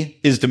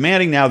he is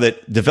demanding now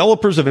that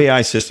developers of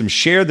AI systems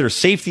share their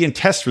safety and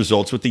test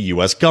results with the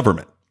U.S.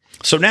 government.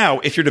 So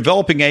now, if you're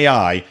developing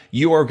AI,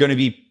 you are going to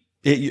be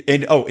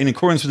in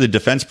accordance with the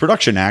Defense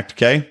Production Act.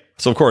 Okay,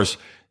 so of course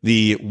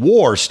the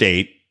war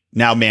state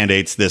now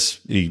mandates this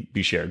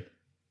be shared,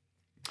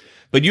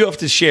 but you have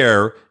to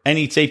share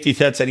any safety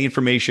tests, any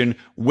information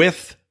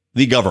with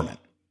the government.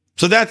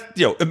 So that,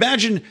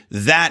 imagine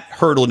that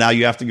hurdle now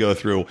you have to go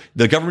through.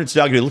 The government's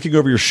now going to be looking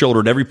over your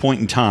shoulder at every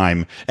point in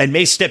time and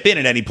may step in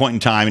at any point in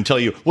time and tell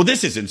you, well,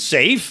 this isn't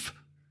safe.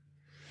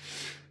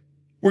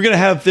 We're going to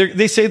have,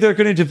 they say they're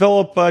going to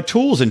develop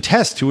tools and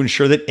tests to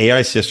ensure that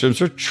AI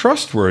systems are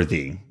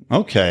trustworthy.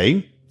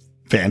 Okay,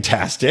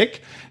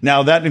 fantastic.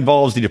 Now that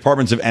involves the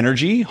Departments of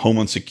Energy,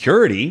 Homeland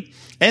Security,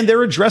 and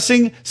they're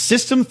addressing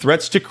system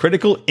threats to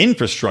critical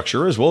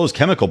infrastructure, as well as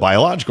chemical,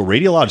 biological,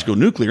 radiological,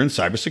 nuclear, and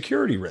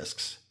cybersecurity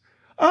risks.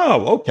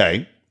 Oh,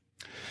 okay.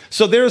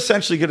 So they're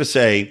essentially going to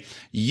say,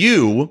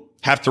 you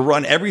have to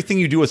run everything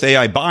you do with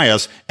AI by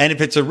us. And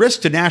if it's a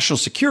risk to national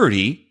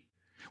security,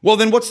 well,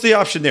 then what's the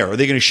option there? Are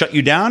they going to shut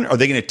you down? Are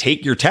they going to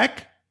take your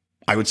tech?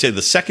 I would say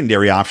the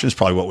secondary option is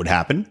probably what would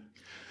happen.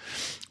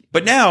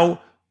 But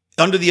now,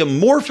 under the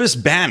amorphous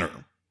banner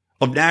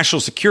of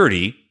national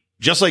security,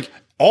 just like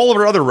all of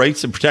our other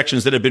rights and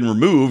protections that have been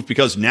removed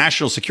because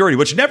national security,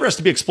 which never has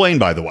to be explained,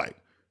 by the way,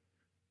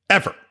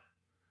 ever.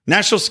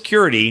 National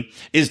security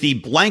is the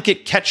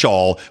blanket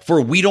catch-all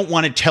for we don't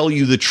want to tell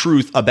you the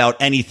truth about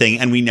anything,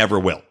 and we never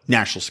will.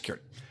 National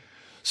security.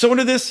 So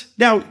under this,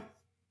 now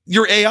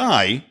your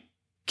AI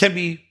can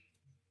be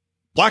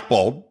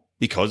blackballed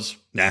because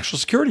national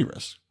security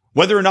risks.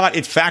 Whether or not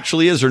it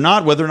factually is or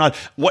not, whether or not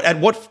at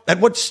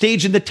what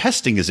stage in the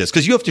testing is this?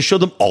 Because you have to show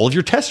them all of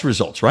your test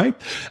results, right?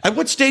 At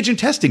what stage in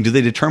testing do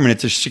they determine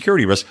it's a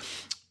security risk?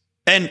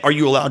 And are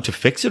you allowed to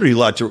fix it? Are you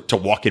allowed to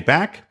walk it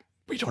back?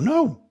 We don't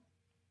know.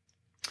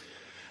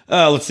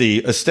 Let's see.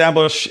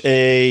 Establish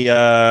a.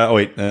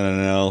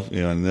 No.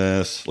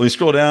 This. Let me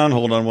scroll down.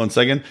 Hold on one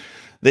second.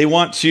 They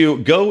want to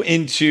go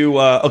into,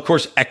 of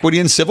course, equity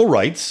and civil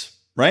rights,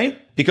 right?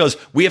 Because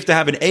we have to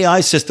have an AI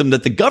system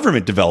that the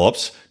government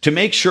develops to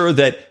make sure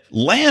that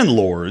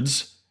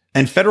landlords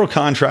and federal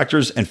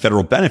contractors and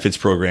federal benefits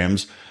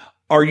programs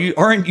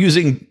aren't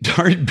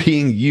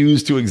being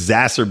used to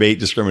exacerbate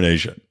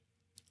discrimination.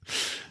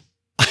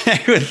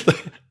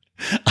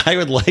 I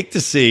would like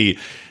to see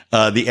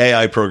the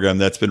AI program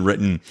that's been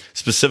written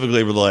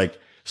specifically with like,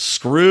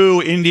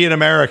 screw Indian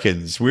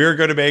Americans. We're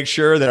going to make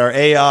sure that our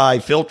AI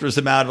filters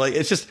them out. Like,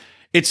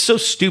 it's so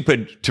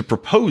stupid to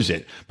propose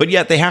it, but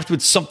yet they have to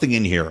put something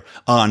in here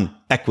on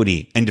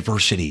equity and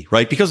diversity,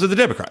 right? Because of the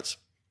Democrats.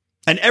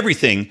 And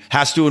everything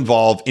has to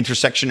involve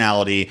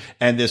intersectionality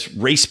and this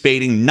race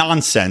baiting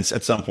nonsense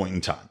at some point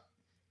in time.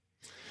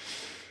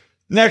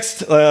 Next,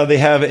 they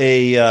have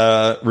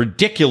a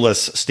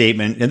ridiculous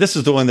statement. And this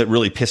is the one that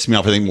really pissed me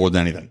off, I think, more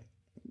than anything.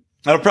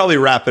 I'll probably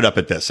wrap it up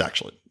at this,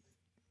 actually.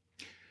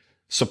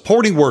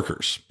 Supporting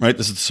workers, right?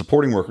 This is the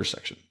supporting workers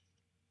section.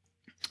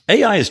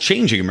 AI is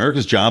changing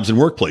America's jobs and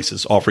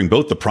workplaces, offering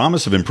both the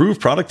promise of improved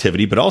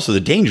productivity, but also the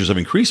dangers of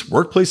increased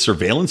workplace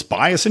surveillance,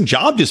 bias, and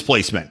job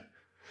displacement.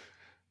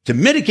 To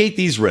mitigate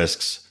these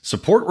risks,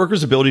 support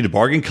workers' ability to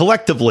bargain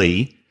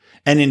collectively,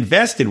 and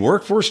invest in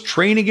workforce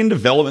training and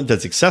development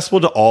that's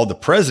accessible to all, the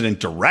president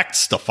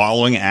directs the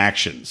following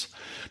actions.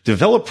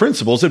 Develop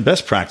principles and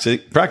best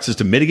practices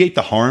to mitigate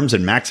the harms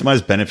and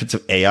maximize benefits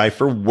of AI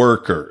for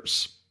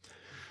workers.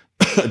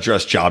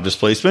 Address job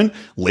displacement,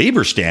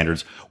 labor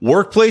standards,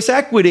 workplace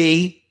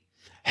equity,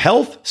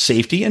 health,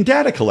 safety, and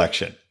data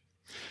collection.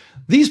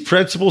 These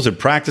principles and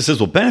practices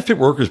will benefit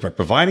workers by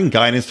providing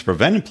guidance to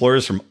prevent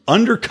employers from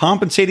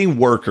undercompensating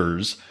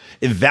workers,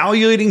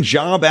 evaluating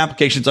job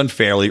applications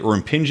unfairly, or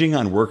impinging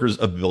on workers'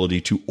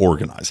 ability to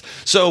organize.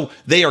 So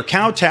they are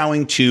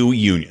kowtowing to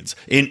unions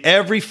in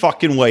every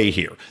fucking way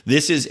here.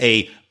 This is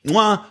a,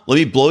 let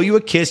me blow you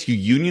a kiss, you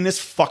unionist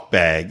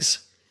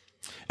fuckbags.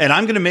 And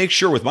I'm going to make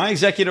sure with my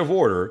executive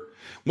order,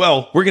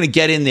 well, we're going to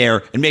get in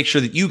there and make sure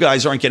that you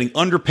guys aren't getting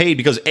underpaid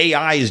because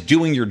AI is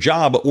doing your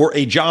job, or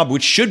a job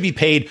which should be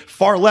paid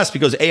far less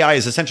because AI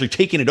is essentially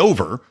taking it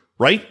over,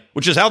 right?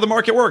 Which is how the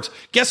market works.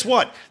 Guess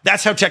what?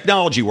 That's how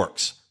technology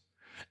works.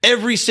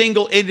 Every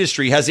single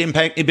industry has been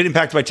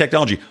impacted by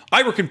technology.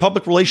 I work in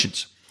public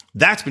relations.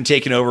 That's been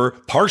taken over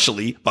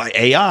partially by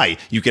AI.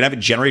 You can have it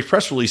generate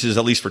press releases,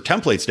 at least for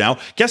templates now.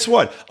 Guess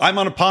what? I'm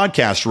on a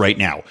podcast right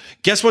now.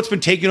 Guess what's been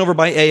taken over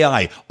by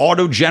AI?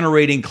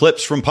 Auto-generating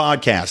clips from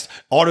podcasts,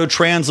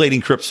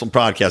 auto-translating clips from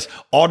podcasts,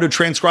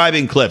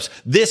 auto-transcribing clips.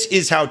 This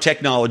is how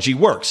technology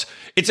works.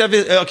 It's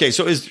okay.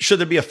 So should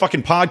there be a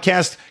fucking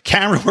podcast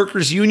camera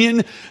workers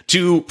union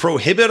to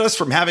prohibit us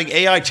from having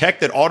AI tech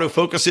that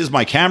autofocuses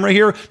my camera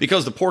here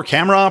because the poor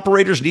camera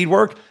operators need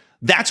work?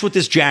 That's what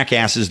this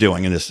jackass is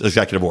doing in this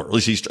executive order. At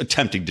least he's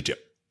attempting to do.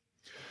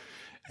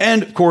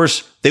 And of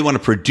course, they want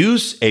to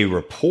produce a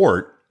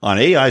report on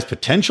AI's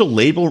potential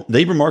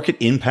labor market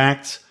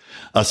impacts,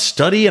 a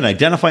study and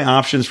identify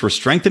options for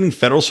strengthening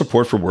federal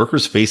support for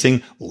workers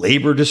facing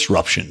labor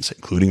disruptions,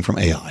 including from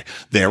AI.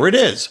 There it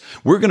is.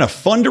 We're going to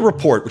fund a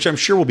report, which I'm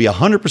sure will be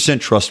 100%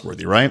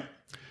 trustworthy, right?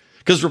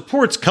 Because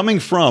reports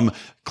coming from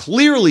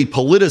clearly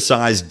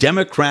politicized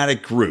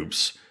Democratic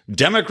groups,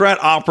 Democrat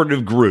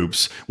operative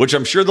groups, which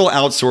I'm sure they'll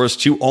outsource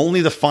to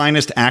only the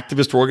finest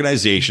activist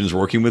organizations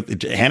working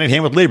with hand in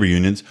hand with labor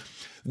unions.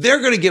 They're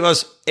going to give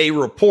us a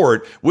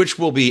report which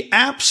will be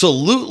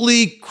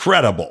absolutely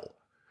credible,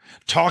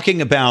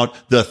 talking about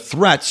the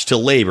threats to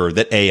labor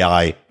that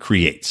AI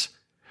creates.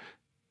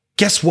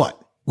 Guess what?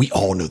 We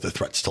all know the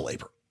threats to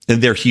labor,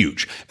 and they're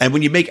huge. And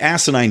when you make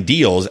asinine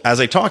deals,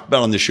 as I talked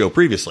about on this show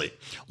previously,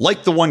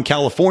 like the one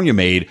California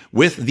made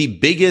with the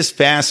biggest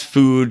fast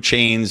food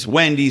chains,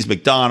 Wendy's,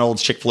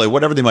 McDonald's, Chick-fil-A,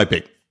 whatever they might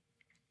be,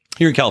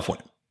 here in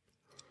California.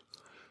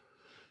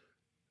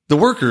 The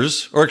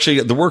workers, or actually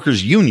the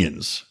workers'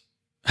 unions,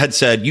 had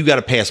said, you got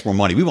to pay us more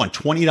money. We want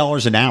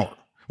 $20 an hour,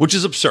 which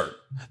is absurd.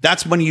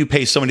 That's money you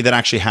pay somebody that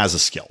actually has a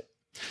skill.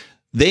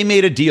 They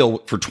made a deal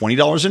for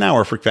 $20 an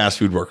hour for fast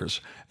food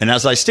workers. And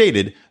as I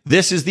stated,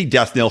 this is the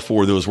death knell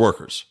for those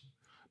workers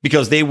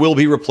because they will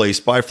be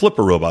replaced by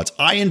flipper robots.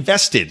 I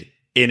invested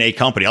in a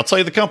company. I'll tell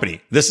you the company.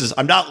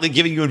 I'm not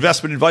giving you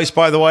investment advice,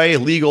 by the way,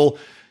 legal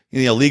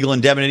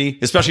indemnity,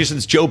 especially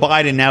since Joe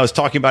Biden now is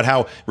talking about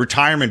how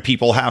retirement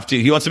people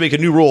he wants to make a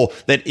new rule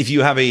that if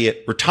you have a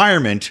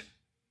retirement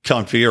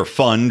company or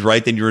fund,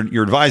 right, then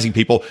you're advising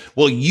people.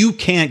 Well, you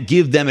can't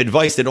give them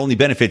advice that only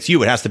benefits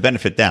you. It has to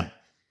benefit them.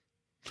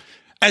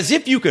 As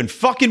if you can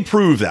fucking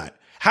prove that.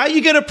 How are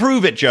you going to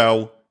prove it,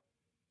 Joe?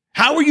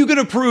 How are you going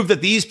to prove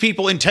that these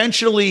people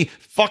intentionally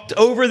fucked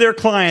over their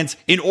clients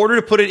in order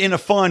to put it in a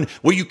fund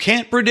where you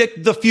can't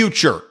predict the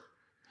future?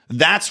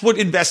 That's what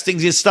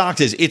investing in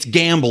stocks is. It's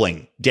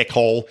gambling,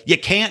 dickhole. You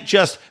can't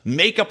just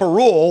make up a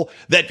rule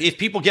that if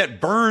people get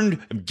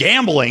burned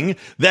gambling,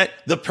 that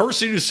the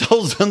person who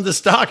sells them the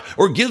stock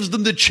or gives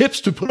them the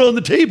chips to put on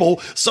the table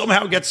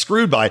somehow gets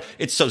screwed by.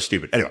 It's so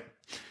stupid. Anyway.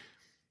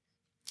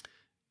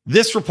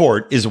 This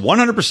report is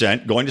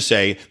 100% going to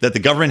say that the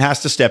government has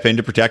to step in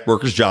to protect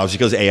workers' jobs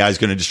because AI is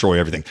going to destroy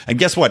everything. And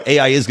guess what?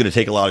 AI is going to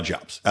take a lot of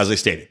jobs, as I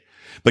stated.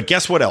 But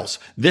guess what else?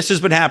 This has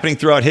been happening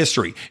throughout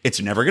history.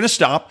 It's never going to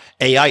stop.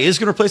 AI is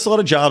going to replace a lot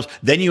of jobs.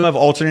 Then you have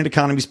alternate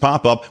economies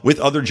pop up with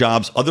other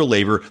jobs, other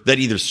labor that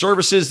either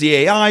services the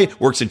AI,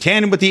 works in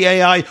tandem with the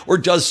AI, or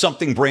does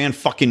something brand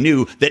fucking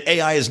new that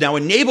AI has now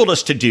enabled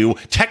us to do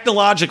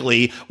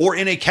technologically or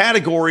in a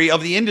category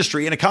of the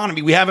industry and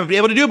economy we haven't been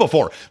able to do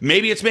before.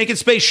 Maybe it's making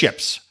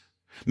spaceships.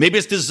 Maybe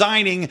it's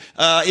designing,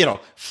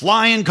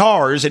 flying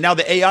cars. And now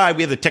the AI,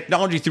 we have the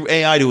technology through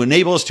AI to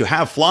enable us to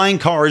have flying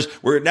cars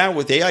where now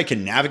with AI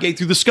can navigate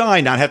through the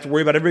sky, not have to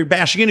worry about everybody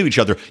bashing into each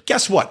other.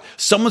 Guess what?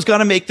 Someone's got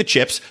to make the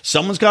chips.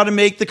 Someone's got to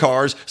make the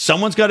cars.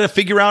 Someone's got to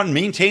figure out and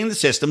maintain the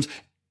systems.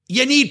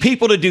 You need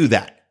people to do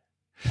that.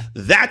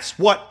 That's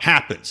what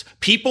happens.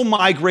 People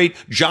migrate,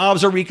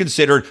 jobs are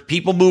reconsidered,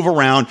 people move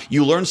around,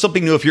 you learn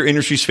something new if your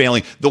industry's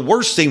failing. The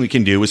worst thing we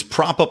can do is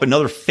prop up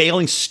another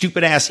failing,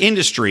 stupid-ass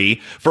industry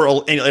for a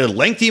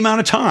lengthy amount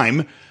of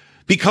time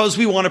because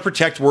we want to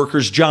protect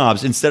workers'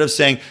 jobs instead of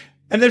saying,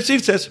 and then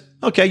Steve says,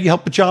 okay, you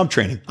help with job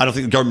training. I don't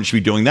think the government should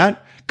be doing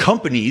that.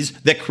 Companies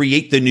that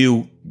create the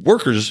new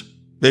workers,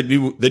 the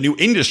new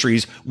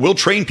industries will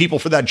train people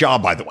for that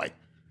job, by the way.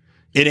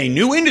 In a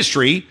new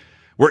industry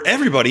where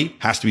everybody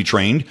has to be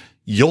trained,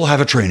 you'll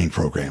have a training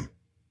program.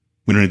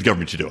 We don't need the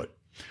government to do it.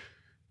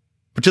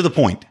 But to the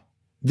point,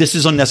 this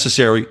is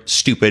unnecessary,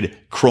 stupid,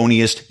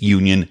 cronyist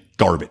union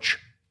garbage.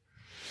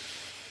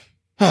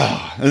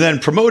 And then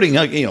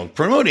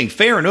promoting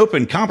fair and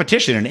open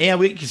competition in AI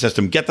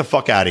ecosystem. Get the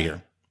fuck out of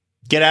here.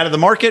 Get out of the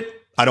market.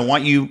 I don't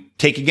want you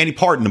taking any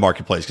part in the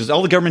marketplace, because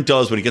all the government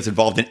does when it gets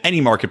involved in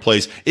any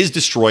marketplace is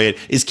destroy it,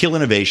 is kill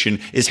innovation,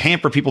 is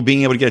hamper people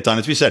being able to get it done.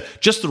 As we said,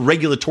 just the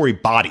regulatory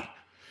body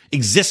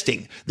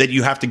existing that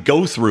you have to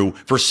go through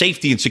for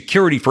safety and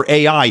security for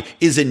AI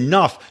is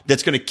enough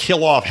that's going to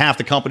kill off half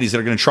the companies that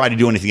are going to try to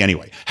do anything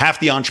anyway. Half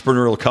the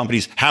entrepreneurial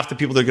companies, half the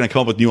people that are going to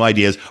come up with new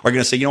ideas are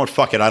going to say, you know what,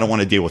 fuck it, I don't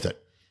want to deal with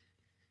it.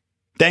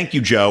 Thank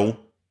you, Joe.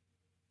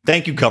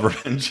 Thank you,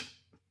 government.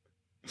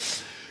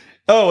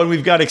 Oh, and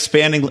we've got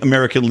expanding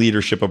American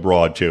leadership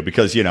abroad too,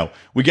 because,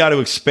 we got to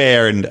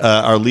expand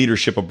our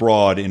leadership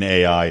abroad in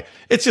AI.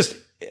 It's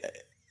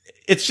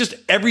just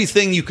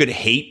everything you could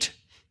hate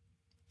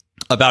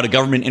about a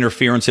government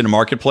interference in a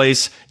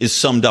marketplace is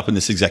summed up in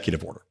this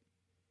executive order.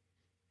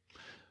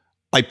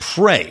 I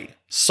pray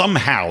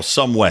somehow,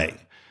 some way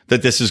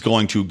that this is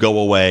going to go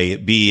away,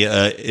 be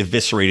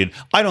eviscerated.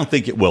 I don't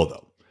think it will,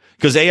 though,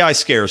 because AI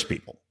scares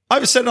people.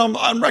 I've said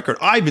on record,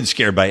 I've been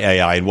scared by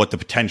AI and what the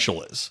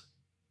potential is.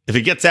 If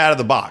it gets out of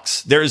the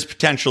box, there is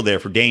potential there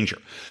for danger.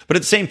 But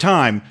at the same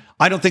time,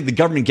 I don't think the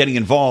government getting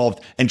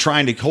involved and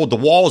trying to hold the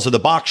walls of the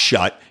box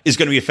shut is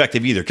going to be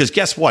effective either. Because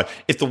guess what?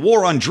 If the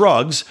war on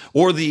drugs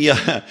or the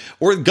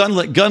or gun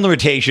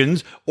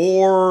limitations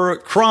or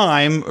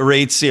crime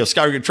rates,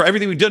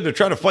 everything we did to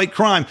try to fight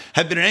crime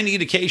have been any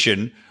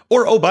indication,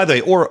 or by the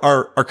way, or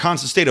our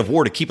constant state of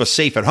war to keep us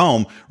safe at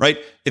home, right?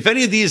 If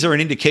any of these are an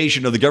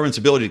indication of the government's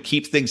ability to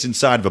keep things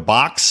inside of a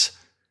box,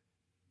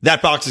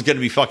 that box is going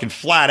to be fucking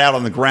flat out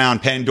on the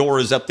ground.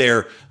 Pandora's up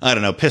there, I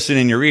don't know, pissing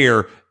in your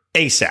ear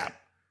ASAP.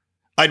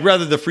 I'd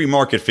rather the free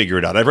market figure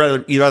it out. I'd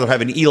rather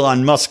have an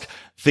Elon Musk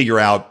figure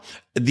out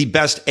the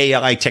best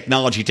AI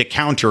technology to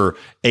counter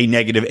a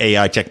negative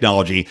AI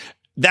technology.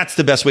 That's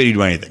the best way to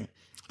do anything.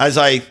 As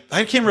I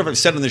can't remember if I've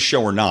said on this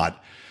show or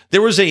not,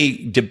 there was a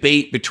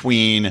debate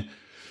between,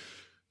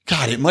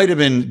 it might have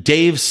been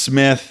Dave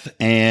Smith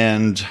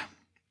and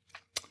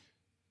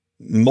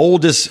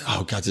what's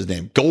his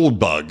name?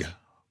 Goldbug.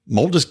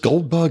 Moldus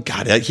Goldbug?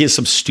 God, he has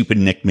some stupid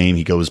nickname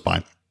he goes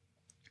by.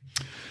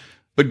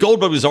 But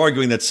Goldbug was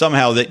arguing that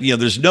somehow that,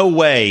 there's no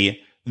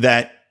way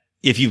that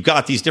if you've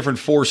got these different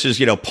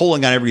forces,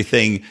 pulling on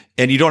everything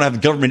and you don't have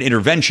government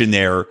intervention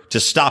there to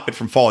stop it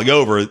from falling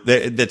over,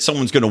 that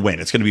someone's going to win.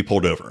 It's going to be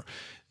pulled over.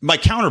 My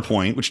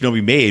counterpoint, which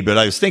nobody made, but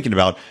I was thinking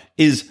about,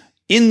 is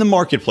in the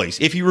marketplace,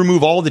 if you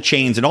remove all the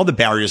chains and all the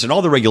barriers and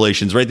all the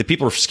regulations, right, that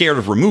people are scared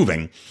of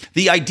removing,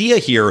 the idea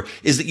here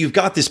is that you've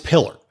got this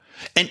pillar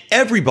and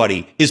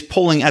everybody is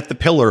pulling at the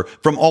pillar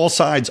from all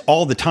sides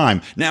all the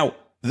time. Now,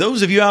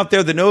 those of you out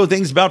there that know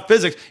things about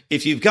physics,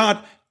 if you've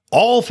got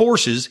all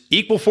forces,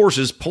 equal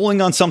forces,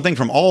 pulling on something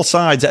from all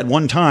sides at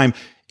one time,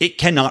 it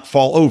cannot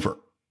fall over.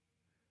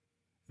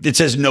 It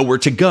says nowhere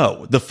to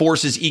go. The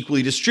force is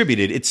equally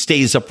distributed. It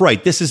stays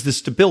upright. This is the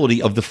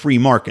stability of the free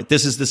market.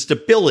 This is the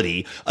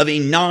stability of a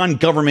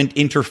non-government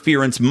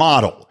interference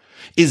model,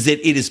 is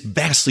that it is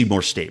vastly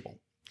more stable.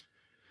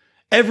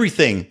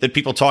 Everything that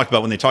people talk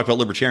about when they talk about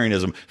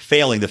libertarianism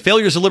failing, the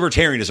failures of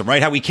libertarianism,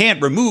 right? How we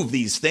can't remove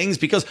these things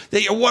because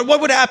what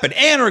would happen?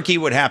 Anarchy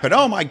would happen.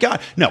 Oh my God.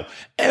 No,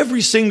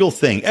 every single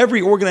thing,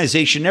 every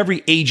organization,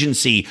 every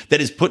agency that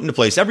is put into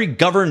place, every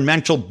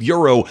governmental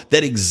bureau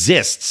that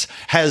exists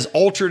has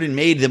altered and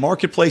made the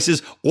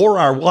marketplaces or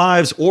our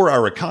lives or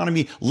our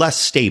economy less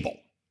stable.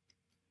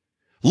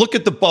 Look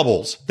at the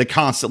bubbles that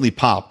constantly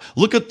pop.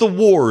 Look at the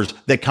wars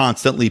that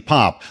constantly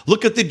pop.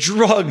 Look at the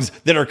drugs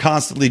that are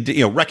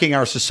constantly, wrecking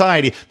our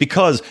society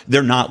because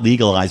they're not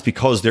legalized,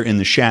 because they're in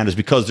the shadows,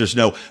 because there's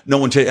no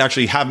one to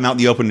actually have them out in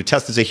the open to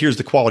test and say, here's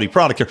the quality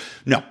product here.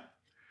 No,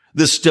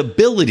 the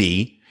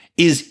stability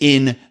is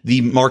in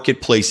the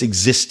marketplace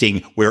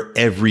existing where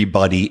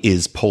everybody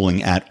is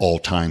pulling at all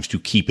times to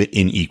keep it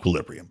in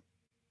equilibrium.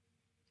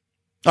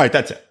 All right,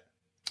 that's it.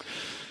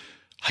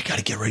 I got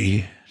to get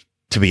ready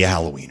to be a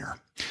Halloweener.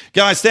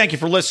 Guys, thank you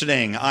for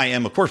listening. I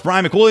am, of course,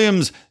 Brian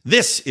McWilliams.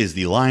 This is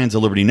the Lions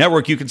of Liberty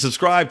Network. You can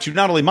subscribe to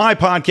not only my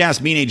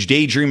podcast, Mean Age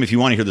Daydream, if you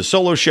want to hear the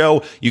solo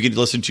show. You can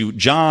listen to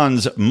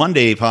John's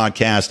Monday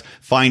podcast,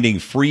 Finding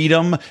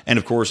Freedom, and,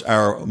 of course,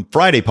 our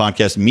Friday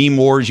podcast, Meme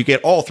Wars. You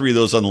get all three of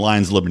those on the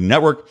Lions of Liberty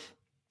Network.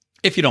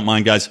 If you don't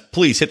mind, guys,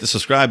 please hit the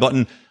subscribe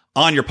button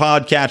on your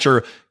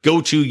podcatcher.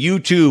 Go to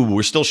YouTube.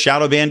 We're still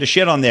shadow banned to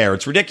shit on there.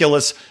 It's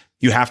ridiculous.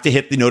 You have to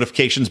hit the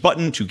notifications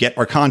button to get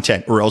our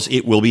content, or else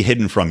it will be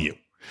hidden from you.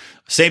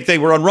 Same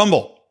thing, we're on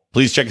Rumble.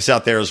 Please check us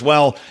out there as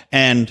well.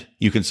 And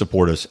you can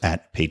support us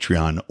at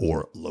Patreon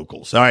or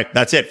Locals. All right,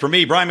 that's it. For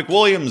me, Brian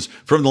McWilliams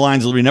from the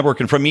Lions of Liberty Network,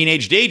 and from Mean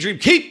Age Daydream,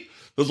 keep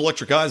those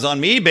electric eyes on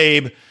me,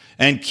 babe,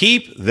 and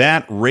keep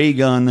that ray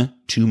gun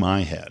to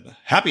my head.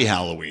 Happy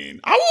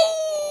Halloween. Ow!